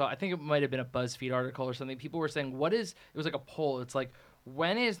thing I saw. I think it might have been a BuzzFeed article or something. People were saying, it was like a poll. It's like,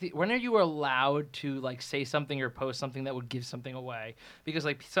 when are you allowed to like say something or post something that would give something away? Because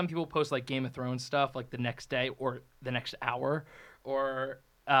like some people post like Game of Thrones stuff like the next day or the next hour, or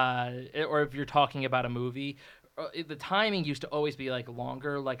if you're talking about a movie. The timing used to always be like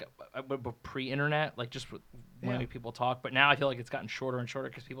longer, like pre-internet, like just when people talk. But now I feel like it's gotten shorter and shorter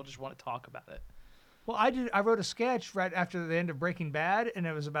because people just want to talk about it. Well, I wrote a sketch right after the end of Breaking Bad, and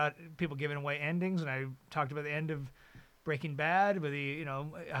it was about people giving away endings, and I talked about the end of Breaking Bad with the,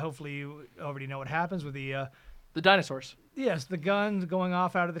 hopefully you already know what happens with the dinosaurs. Yes, the guns going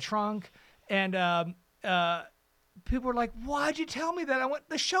off out of the trunk, and people were like, "Why'd you tell me that?" I went,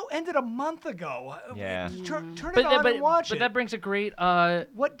 "The show ended a month ago. Yeah. Turn it on and watch it." But that brings a great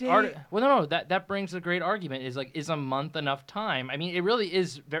what day? That brings a great argument. Is a month enough time? I mean, it really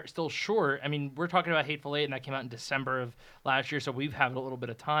is still short. I mean, we're talking about Hateful Eight, and that came out in December of last year, so we've had a little bit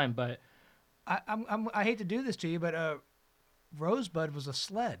of time. But I hate to do this to you, but Rosebud was a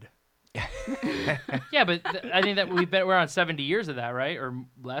sled. Yeah, but I think that we're on 70 years of that, right, or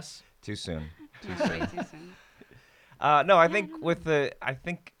less? Too soon. Way too soon. No, I think with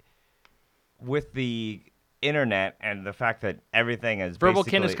the internet and the fact that everything is Verbal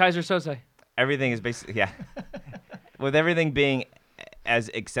kin is Kaiser Soze. Everything is basically with everything being as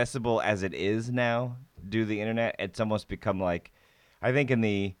accessible as it is now due to the internet, it's almost become like, I think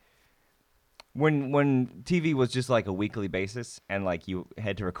when TV was just like a weekly basis and like you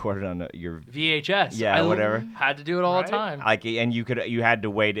had to record it on your VHS, whatever, had to do it all the time. Like, and you had to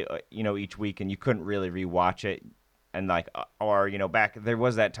wait, each week, and you couldn't really rewatch it, and like, or back there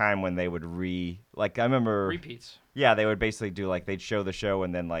was that time when they would I remember repeats. Yeah, they would basically do like they'd show the show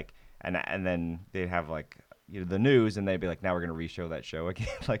and then like and then they'd have like the news and they'd be like, now we're gonna re-show that show again,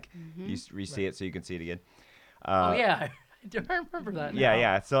 like you re-see it so you can see it again. I remember that.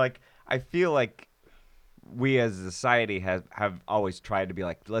 Yeah. So like, I feel like we as a society have always tried to be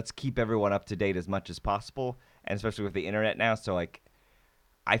like, let's keep everyone up to date as much as possible, and especially with the internet now. So like,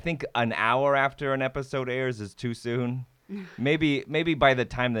 I think an hour after an episode airs is too soon. Maybe by the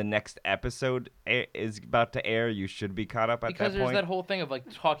time the next episode is about to air, you should be caught up at that point. Because there's that whole thing of like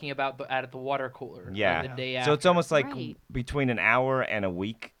talking about at the water cooler. Yeah. The day after. So it's almost like between an hour and a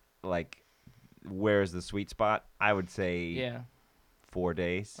week, like, where's the sweet spot? I would say 4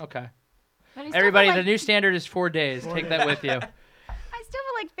 days. Okay. Everybody, the new standard is 4 days. Take that with you. I still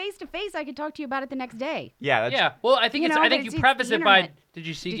feel like face to face, I could talk to you about it the next day. Yeah. Well, I think I think you preface it by, did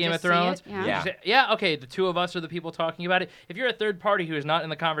you see Game of Thrones? Yeah. Okay. The two of us are the people talking about it. If you're a third party who is not in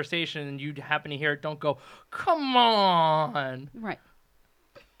the conversation and you happen to hear it, don't go, come on. Right.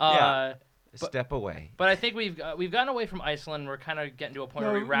 Step away. But I think we've gotten away from Iceland. We're kind of getting to a point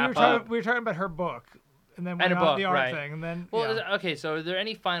where we wrap up. We were talking about her book, and then and a book, the art right. thing, and then. Okay. So, are there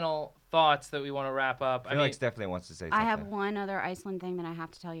any final thoughts that we want to wrap up? I feel like Stephanie wants to say something. I have one other Iceland thing that I have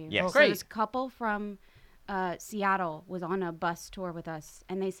to tell you. Yes. So Great. this couple from Seattle was on a bus tour with us,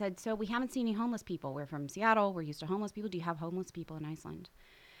 and they said, so we haven't seen any homeless people. We're from Seattle. We're used to homeless people. Do you have homeless people in Iceland?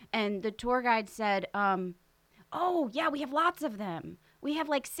 And the tour guide said, oh, yeah, we have lots of them. We have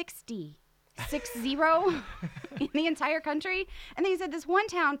like 60 in the entire country. And they said this one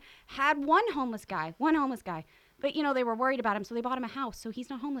town had one homeless guy. But, they were worried about him, so they bought him a house, so he's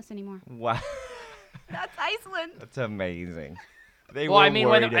not homeless anymore. Wow. That's Iceland. That's amazing. When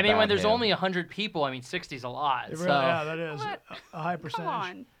there's only 100 people, 60 is a lot. That is a high percentage.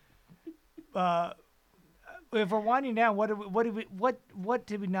 Come on. If we're winding down, what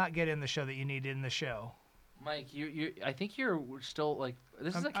did we not get in the show that you needed in the show? Mike, I think you're still like,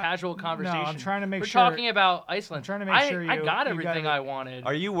 this is a casual conversation. No, I'm trying to make sure. We're talking about Iceland. I'm trying to make sure I got everything I wanted.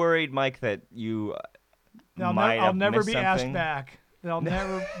 Are you worried, Mike, that you I'll never be something? Asked back.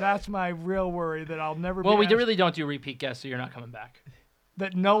 That's my real worry, that I'll never be Well, we asked, really don't do repeat guests, so you're not coming back.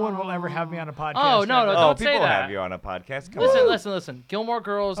 That no one will ever have me on a podcast. Oh, no, don't say that. People have you on a podcast. Come on. Listen. Gilmore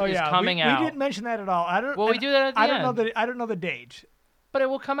Girls is coming out. We didn't mention that at all. We do that at the end. I don't know the date. But it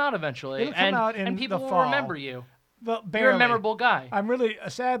will come out eventually. It'll come out in and people the will fall. remember you. Well, you're a memorable guy. I'm really,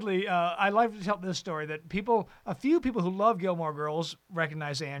 sadly, I like to tell this story that a few people who love Gilmore Girls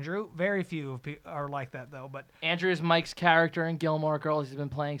recognize Andrew. Very few are like that, though. But Andrew is Mike's character in Gilmore Girls. He's been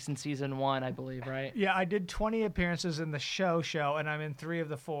playing since season 1, I believe, right? Yeah, I did 20 appearances in the show, and I'm in 3 of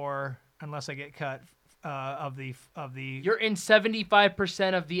the 4, unless I get cut. Of the. You're in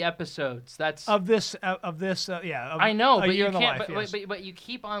 75% of the episodes. That's of this. I know, but you can't. But you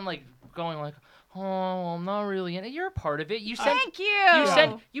keep on like going like, oh, I'm not really in it. You're a part of it. Thank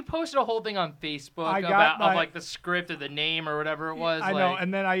you. You posted a whole thing on Facebook of like the script or the name or whatever it was. I know,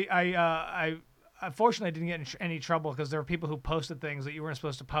 and then I unfortunately didn't get in any trouble because there were people who posted things that you weren't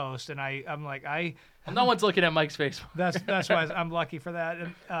supposed to post, and I'm like no one's looking at Mike's Facebook. That's why I'm lucky for that.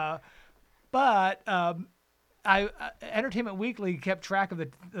 And, but Entertainment Weekly kept track of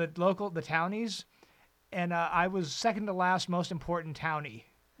the townies, and I was second to last most important townie.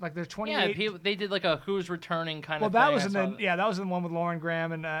 Like there's 28. Yeah, they did like a who's returning kind of thing. Well, that was the one with Lauren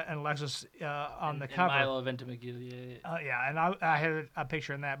Graham and Alexis on the cover. And Milo Ventimiglia. And I had a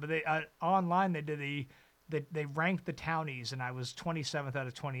picture in that. But they online they did they ranked the townies, and I was 27th out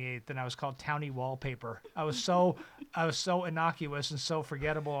of 28th, and I was called Townie Wallpaper. I was so innocuous and so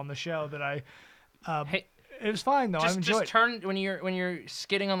forgettable on the show that I. It was fine though. I enjoyed just turn when you're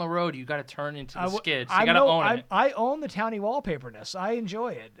skidding on the road. You got to turn into the skids. You got to own it. I own the Townie Wallpaperness. I enjoy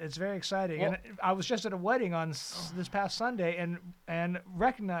it. It's very exciting. Well, and I was just at a wedding on this past Sunday and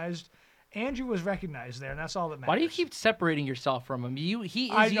recognized. Andrew was recognized there, and that's all that matters. Why do you keep separating yourself from him? He is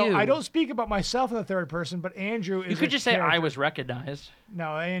you. I don't speak about myself in the third person, but Andrew is. You could just say character. I was recognized.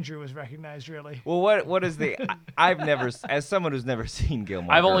 No, Andrew was recognized, really. Well, what is the? I've never, as someone who's never seen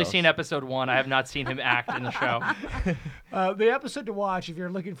Gilmore. I've only seen episode 1. I have not seen him act in the show. The episode to watch, if you're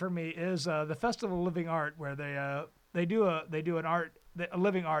looking for me, is the Festival of Living Art, where they they do a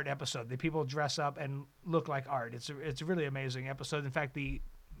living art episode. The people dress up and look like art. It's a really amazing episode. In fact, the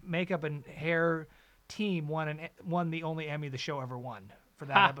makeup and hair team won the only Emmy the show ever won for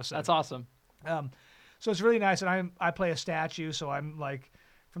that episode. That's awesome. So it's really nice, and I play a statue, so I'm like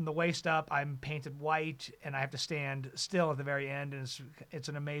from the waist up, I'm painted white, and I have to stand still at the very end, and it's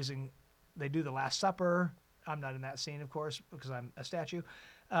an amazing. They do the Last Supper. I'm not in that scene, of course, because I'm a statue.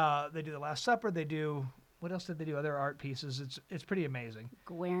 They do the Last Supper. They do what else did they do? Other art pieces. It's pretty amazing.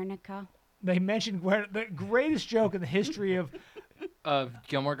 Guernica. They mentioned the greatest joke in the history of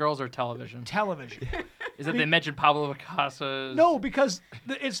Gilmore Girls or television. Is that they mentioned Pablo Picasso's? No, because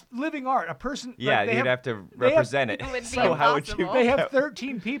it's living art. A person. Yeah, you'd have to represent it. So how would you? They have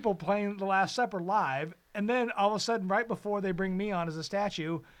 13 people playing The Last Supper live, and then all of a sudden, right before they bring me on as a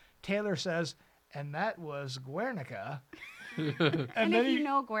statue, Taylor says, "And that was Guernica." and if you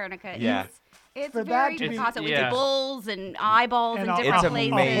know Guernica, yeah. It's very Picasso with the bulls and eyeballs and different it's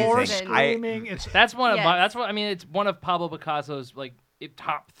places. Amazing. A horse screaming. That's one of I mean, it's one of Pablo Picasso's like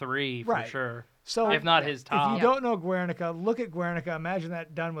top 3 for sure. So if not his top. If you don't know Guernica, look at Guernica. Imagine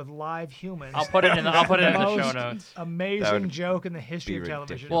that done with live humans. I'll put it in the show notes. Amazing joke in the history of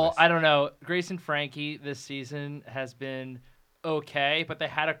television. Well, I don't know. Grace and Frankie this season has been okay, but they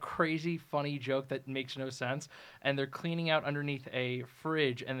had a crazy funny joke that makes no sense, and they're cleaning out underneath a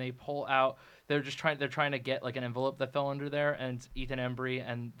fridge, and they pull out. They're trying to get like an envelope that fell under there, and it's Ethan Embry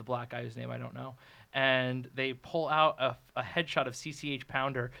and the black guy whose name I don't know. And they pull out a headshot of CCH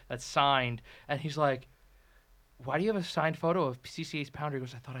Pounder that's signed, and he's like, "Why do you have a signed photo of CCH Pounder?" He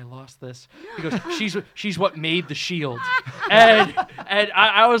goes, "I thought I lost this." He goes, "She's what made the Shield," and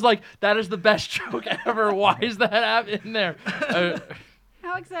I was like, "That is the best joke ever. Why is that in there?"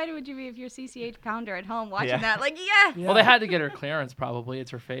 How excited would you be if you're CCH Pounder at home watching that? Like, yeah. Well, they had to get her clearance probably.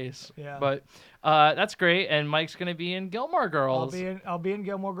 It's her face. Yeah. But that's great. And Mike's going to be in Gilmore Girls. I'll be in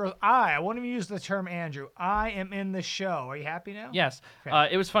Gilmore Girls. I won't even use the term Andrew. I am in the show. Are you happy now? Yes.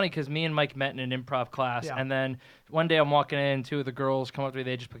 Okay. It was funny because me and Mike met in an improv class. Yeah. And then one day I'm walking in, 2 of the girls come up to me.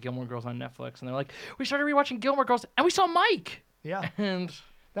 They just put Gilmore Girls on Netflix. And they're like, "We started rewatching Gilmore Girls and we saw Mike." Yeah. And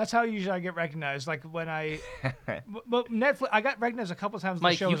that's how usually I get recognized. Like when but Netflix, I got recognized a couple times.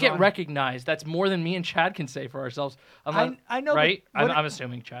 Mike, you get recognized. That's more than me and Chad can say for ourselves. I know, right? I'm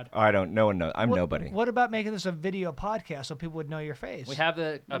assuming, Chad. Oh, I don't. No one knows. I'm nobody. What about making this a video podcast so people would know your face? We have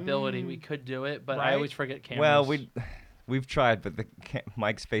the ability. We could do it, but I always forget cameras. Well, we've tried, but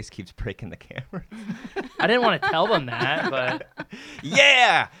Mike's face keeps breaking the camera. I didn't want to tell them that, but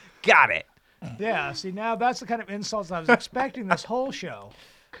yeah, got it. Yeah. See, now that's the kind of insults I was expecting this whole show.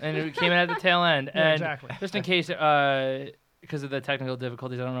 And it came in at the tail end. Yeah, and exactly. Just in case, because of the technical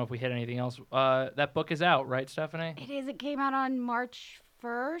difficulties, I don't know if we hit anything else. That book is out, right, Stephanie? It is. It came out on March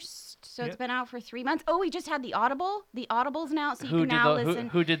 1st, so it's been out for 3 months. Oh, we just had the Audible. The Audible's now, so you can now listen.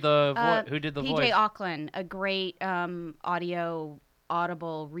 Who did the voice? PJ Auckland, a great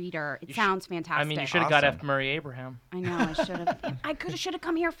Audible reader. It sounds fantastic. I mean, you should have got F. Murray Abraham. I know, I should have. I should have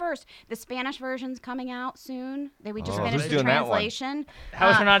come here first. The Spanish version's coming out soon. We just finished the translation. How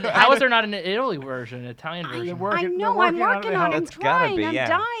is there not an Italy version, an Italian version? I know, I'm working on it. I'm trying. I'm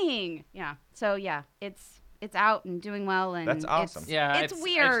yeah. dying. Yeah. So yeah, it's out and doing well, and that's awesome. It's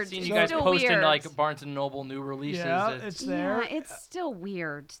weird. I've seen you guys posting like Barnes and Noble new releases. Yeah, it's there. Yeah, it's still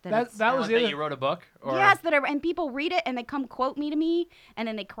weird that was that you wrote a book. Or? Yes, and people read it and they come quote me to me, and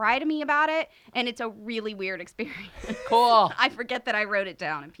then they cry to me about it, and it's a really weird experience. Cool. I forget that I wrote it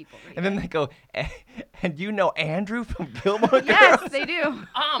down, and people read it. And then they go, "And you know Andrew from Gilmore Girls?" Yes, they do.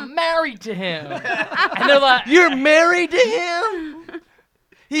 I'm married to him. And they're like, "You're married to him?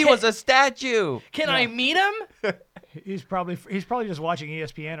 He was a statue. Can I meet him?" He's probably just watching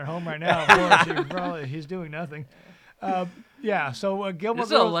ESPN at home right now. Of course, he's doing nothing. Yeah. So Gilmore Girls.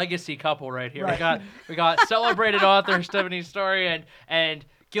 This is a legacy couple right here. Right. We got celebrated author Stephanie Story and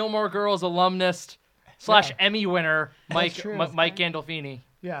Gilmore Girls alumnus / Emmy winner Mike Gandolfini.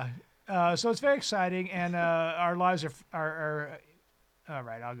 Yeah. So it's very exciting, and our lives are. All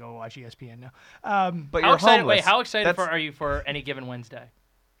right, I'll go watch ESPN now. But you're homeless. How excited are you for Any Given Wednesday?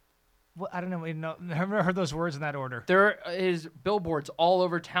 Well, I don't know. I've never heard those words in that order. There is billboards all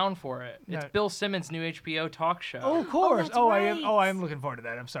over town for it. Yeah. It's Bill Simmons' new HBO talk show. Oh, of course. Right. I am looking forward to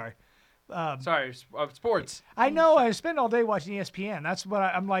that. I'm sorry. Sorry, sports. I know. I spend all day watching ESPN. That's what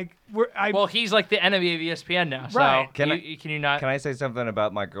I'm like. Well, he's like the enemy of ESPN now. So right. Can you not? Can I say something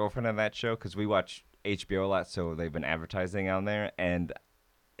about my girlfriend on that show? Because we watch HBO a lot, so they've been advertising on there, and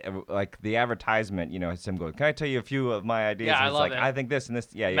like the advertisement, it's him going, "Can I tell you a few of my ideas?" Yeah, and I it's love like, it. I think this and this.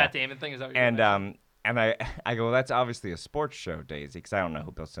 Yeah, yeah. Matt Damon thing is that what you're And And I go, well, that's obviously a sports show, Daisy, because I don't know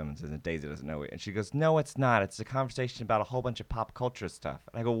who Bill Simmons is, and Daisy doesn't know it. And she goes, no, it's not. It's a conversation about a whole bunch of pop culture stuff.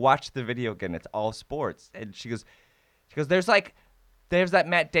 And I go, watch the video again. It's all sports. And she goes, there's that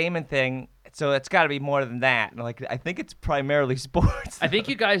Matt Damon thing, so it's got to be more than that. And I think it's primarily sports. I think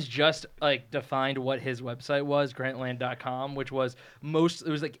you guys just defined what his website was, grantland.com, which was it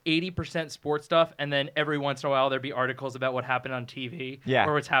was 80% sports stuff, and then every once in a while there'd be articles about what happened on TV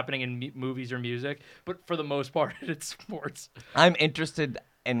or what's happening in movies or music. But for the most part, it's sports. I'm interested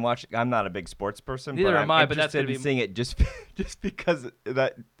in watching. I'm not a big sports person, neither am I. But that's interested in seeing it just because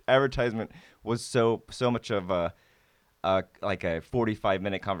that advertisement was so much of a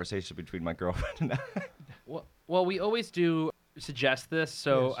 45-minute conversation between my girlfriend and I. Well, we always do suggest this,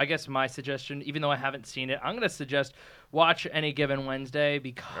 so yes. I guess my suggestion, even though I haven't seen it, I'm going to suggest watch Any Given Wednesday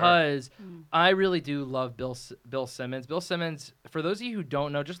because I really do love Bill Simmons. Bill Simmons, for those of you who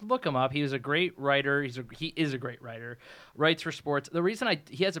don't know, just look him up. He was a great writer. He is a great writer. Writes for sports. The reason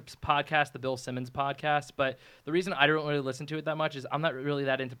he has a podcast, the Bill Simmons podcast, but the reason I don't really listen to it that much is I'm not really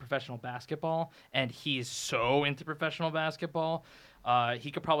that into professional basketball, and he's so into professional basketball.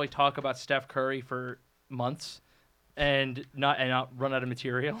 He could probably talk about Steph Curry for months and not run out of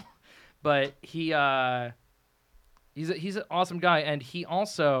material. But he's an awesome guy, and he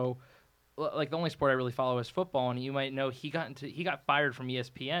also, the only sport I really follow is football, and you might know he got fired from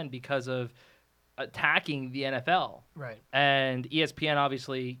ESPN because of attacking the NFL. Right. And ESPN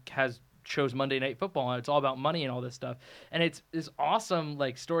obviously shows Monday Night Football, and it's all about money and all this stuff. And it's this awesome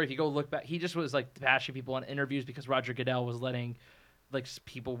story. If you go look back, he just was bashing people on interviews because Roger Goodell was letting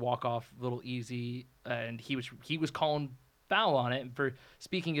people walk off a little easy, and he was calling foul on it. And for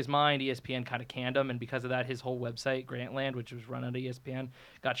speaking his mind, ESPN kind of canned him, and because of that, his whole website, Grantland, which was run out of ESPN,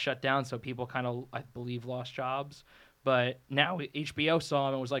 got shut down. So people kind of, I believe, lost jobs. But now HBO saw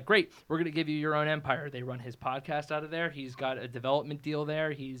him and was like, great, we're going to give you your own empire. They run his podcast out of there. He's got a development deal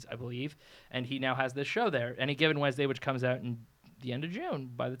there, I believe, and he now has this show there. Any Given Wednesday, which comes out in the end of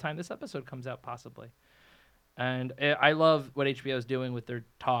June, by the time this episode comes out, possibly. And I love what HBO is doing with their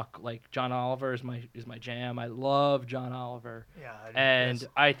talk. John Oliver is my jam. I love John Oliver. Yeah. And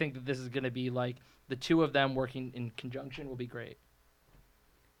I think that this is going to be the two of them working in conjunction will be great.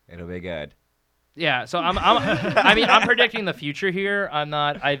 It'll be good. Yeah, so I'm predicting the future here.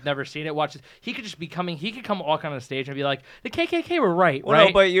 I've never seen it. Watch this. He could come walk on the stage and be like, the KKK were right, well, right?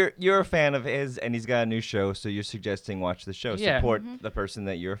 No, but you're a fan of his, and he's got a new show, so you're suggesting watch the show. Yeah. Support the person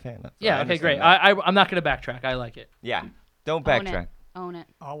that you're a fan of. So yeah, okay, great. I'm not going to backtrack. I like it. Yeah, don't backtrack. Own it.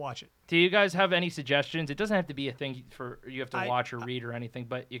 I'll watch it. Do you guys have any suggestions? It doesn't have to be a thing for you have to watch or read or anything,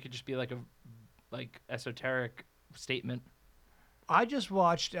 but it could just be a esoteric statement. I just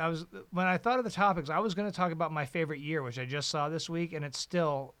watched. When I thought of the topics, I was going to talk about my favorite year, which I just saw this week, and it's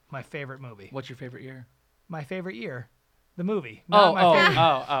still my favorite movie. What's your favorite year? My favorite year, the movie.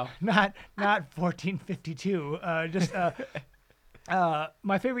 Not Not 1452.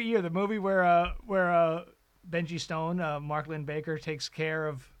 My favorite year, the movie where Benji Stone, Mark Lynn Baker takes care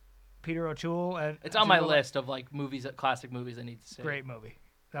of Peter O'Toole, and it's on my list of classic movies I need to see. Great movie.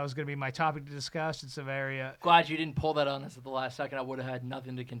 That was going to be my topic to discuss. It's a very... Glad you didn't pull that on us at the last second. I would have had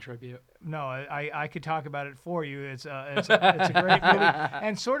nothing to contribute. No, I could talk about it for you. It's a great movie.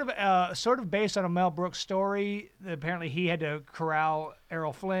 And sort of based on a Mel Brooks story. Apparently he had to corral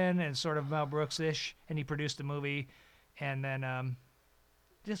Errol Flynn, and sort of Mel Brooks-ish, and he produced the movie. And then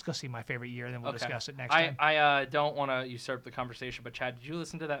just go see my favorite year, and then we'll discuss it next time. I don't want to usurp the conversation, but Chad, did you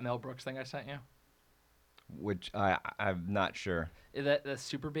listen to that Mel Brooks thing I sent you? Which I'm not sure. The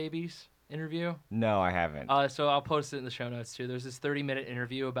Super Babies interview? No, I haven't. So I'll post it in the show notes too. There's this 30-minute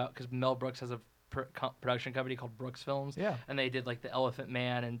interview because Mel Brooks has a production company called Brooks Films. Yeah. And they did The Elephant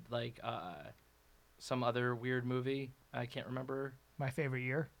Man and some other weird movie. I can't remember. My favorite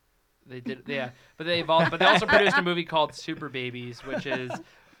year. They did, yeah. But they also produced a movie called Super Babies, which is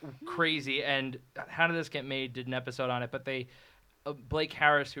crazy. And How Did This Get Made did an episode on it, but they. Blake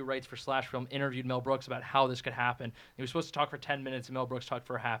Harris, who writes for Slash Film, interviewed Mel Brooks about how this could happen. He was supposed to talk for 10 minutes, and Mel Brooks talked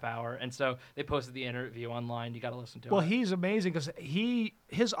for a half hour. And so they posted the interview online. You got to listen to it. Well, he's amazing because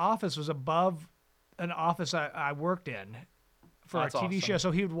his office was above an office I worked in for a TV show. So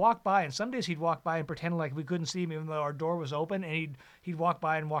he would walk by, and some days he'd walk by and pretend like we couldn't see him even though our door was open, and he'd walk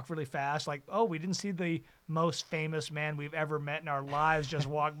by and walk really fast, like, oh, we didn't see the most famous man we've ever met in our lives just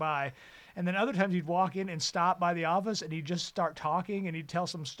walk by. And then other times he'd walk in and stop by the office, and he'd just start talking, and he'd tell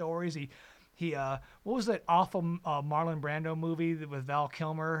some stories. He what was that awful Marlon Brando movie with Val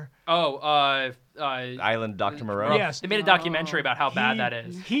Kilmer? Oh, Island Dr. Moreau. Yes. They made a documentary about how bad that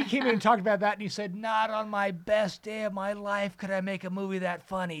is. He came in and talked about that, and he said, "Not on my best day of my life could I make a movie that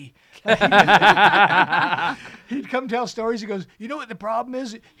funny." He'd come tell stories. He goes, "You know what the problem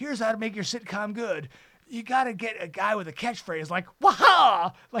is? Here's how to make your sitcom good. You got to get a guy with a catchphrase like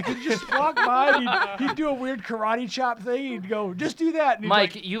 "Waha!" Like he'd just walk by, and he'd do a weird karate chop thing. He'd go, "Just do that." And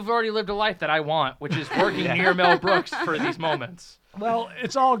Mike, you've already lived a life that I want, which is working near Mel Brooks for these moments. Well,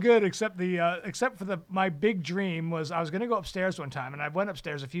 it's all good except for my big dream was I was going to go upstairs one time, and I went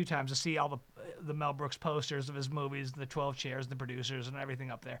upstairs a few times to see all the Mel Brooks posters of his movies, the 12 chairs, the producers, and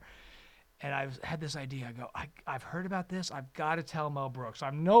everything up there. And I've had this idea. I go, I've heard about this. I've got to tell Mel Brooks.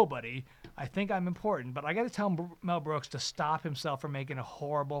 I'm nobody. I think I'm important, but I got to tell Mel Brooks to stop himself from making a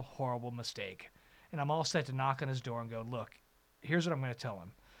horrible, horrible mistake. And I'm all set to knock on his door and go, look, here's what I'm going to tell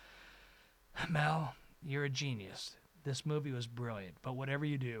him. Mel, you're a genius. This movie was brilliant, but whatever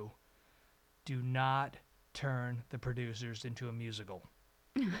you do not turn the producers into a musical.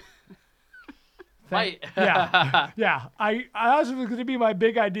 Yeah. I was going to be my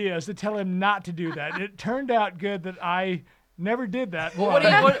big idea is to tell him not to do that. It turned out good that I never did that. Well,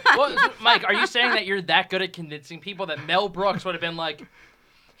 Mike, are you saying that you're that good at convincing people that Mel Brooks would have been like,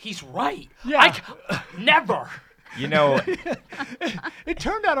 he's right? Yeah. Never. You know, it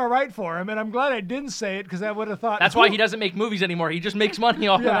turned out all right for him, and I'm glad I didn't say it because I would have thought that's why he doesn't make movies anymore. He just makes money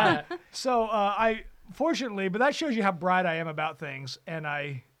off of that. So fortunately, but that shows you how bright I am about things, and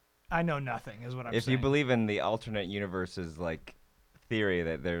I know nothing is what I'm saying. If you believe in the alternate universes like theory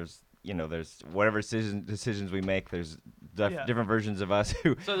that there's whatever decisions we make, there's different versions of us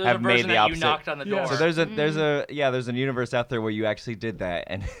who have made the opposite. You knocked on the door. So there's a universe out there where you actually did that,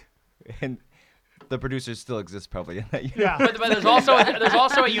 and the producers still exist probably in that universe. Yeah. But there's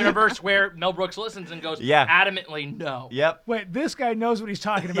also a universe where Mel Brooks listens and goes adamantly no. Yep. Wait, this guy knows what he's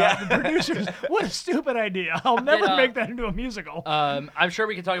talking about. The producers, what a stupid idea. I'll never make that into a musical. I'm sure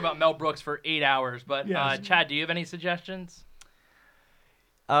we could talk about Mel Brooks for 8 hours, but yes. Chad, do you have any suggestions?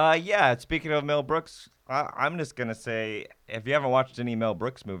 Yeah, speaking of Mel Brooks, I'm just going to say, if you haven't watched any Mel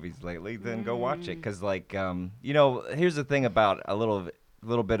Brooks movies lately, then go watch it. Because, here's the thing about a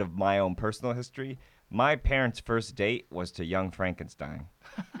little bit of my own personal history. My parents' first date was to Young Frankenstein.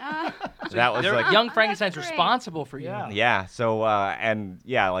 That was Young Frankenstein's responsible for you. Yeah. So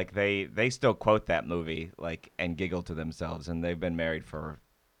they still quote that movie and giggle to themselves, and they've been married for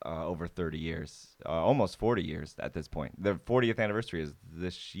over 30 years, almost 40 years at this point. Their 40th anniversary is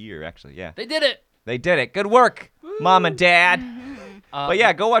this year, actually. Yeah. They did it. They did it. Good work, Mom and Dad. But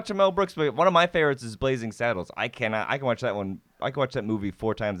yeah, go watch a Mel Brooks movie. One of my favorites is Blazing Saddles. I can watch that one. I can watch that movie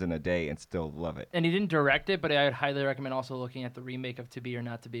 4 times in a day and still love it. And he didn't direct it, but I would highly recommend also looking at the remake of To Be or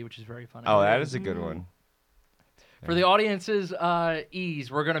Not to Be, which is very funny. Oh, that is a good one. For the audience's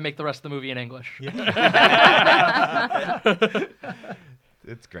ease, we're going to make the rest of the movie in English.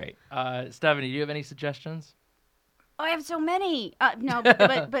 It's great. Stephanie, do you have any suggestions? Oh, I have so many. No,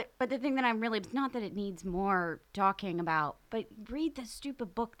 but the thing that I'm really, it's not that it needs more talking about, but read the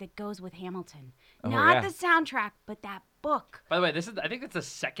stupid book that goes with Hamilton. Not the soundtrack, but that book. By the way, I think it's the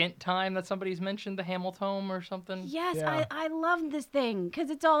second time that somebody's mentioned the Hamiltone or something. Yes, yeah. I love this thing because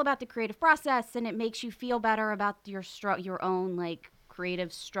it's all about the creative process and it makes you feel better about your own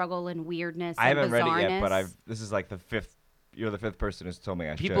creative struggle and weirdness. I haven't read it yet, but this is the fifth. You're the fifth person who's told me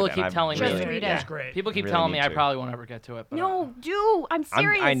I should. People keep telling me. Just read it. That's great. People keep telling me I probably won't ever get to it. But no, do. I'm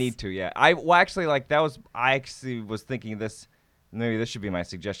serious. I need to. Yeah. I actually was thinking this. Maybe this should be my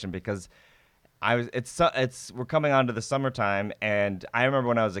suggestion because we're coming on to the summertime, and I remember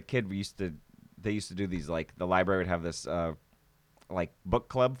when I was a kid, they used to do these the library would have this book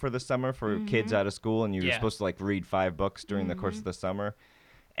club for the summer for kids out of school, and you were supposed to read 5 books during the course of the summer.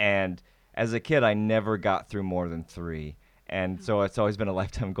 And as a kid, I never got through more than 3. And so it's always been a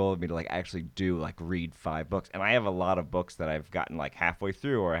lifetime goal of me to actually do read 5 books. And I have a lot of books that I've gotten halfway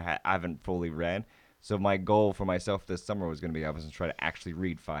through or I haven't fully read. So my goal for myself this summer was going to be I was going to try to actually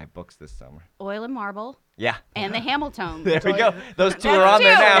read 5 books this summer. Oil and Marble. Yeah. And the Hamiltone. There we go. Those 2 are on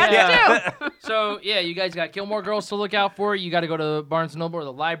there now. That's 2. So, you guys got Gilmore Girls to look out for. You got to go to Barnes & Noble or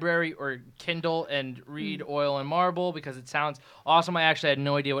the library or Kindle and read Oil and Marble because it sounds awesome. I actually had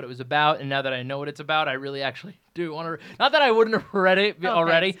no idea what it was about, and now that I know what it's about, I really actually do want to. Not that I wouldn't have read it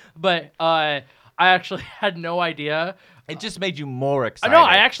already, but I actually had no idea. It just made you more excited. No,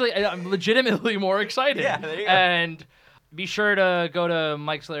 I'm legitimately more excited. Yeah, there you go. And be sure to go to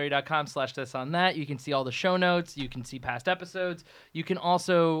MikeSolari.com/this on that. You can see all the show notes. You can see past episodes. You can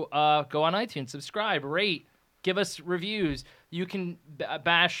also go on iTunes, subscribe, rate, Give us reviews. You can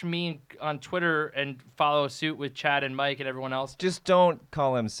bash me on Twitter and follow suit with Chad and Mike and everyone else. Just don't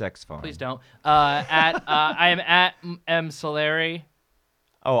call him sex farm. Please don't. I am at M. Solari.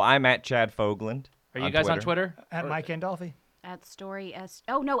 Oh, I'm at Chad Fogland. Are you guys on Twitter? At Mike Gandolfi. At Story S.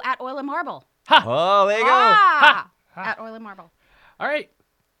 Oh no, at Oil and Marble. Ha! Oh, there you go. Ha! At Oil and Marble. All right.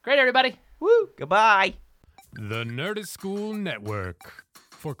 Great, everybody. Woo. Goodbye. The Nerdist School Network.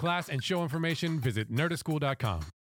 For class and show information, visit nerdistschool.com.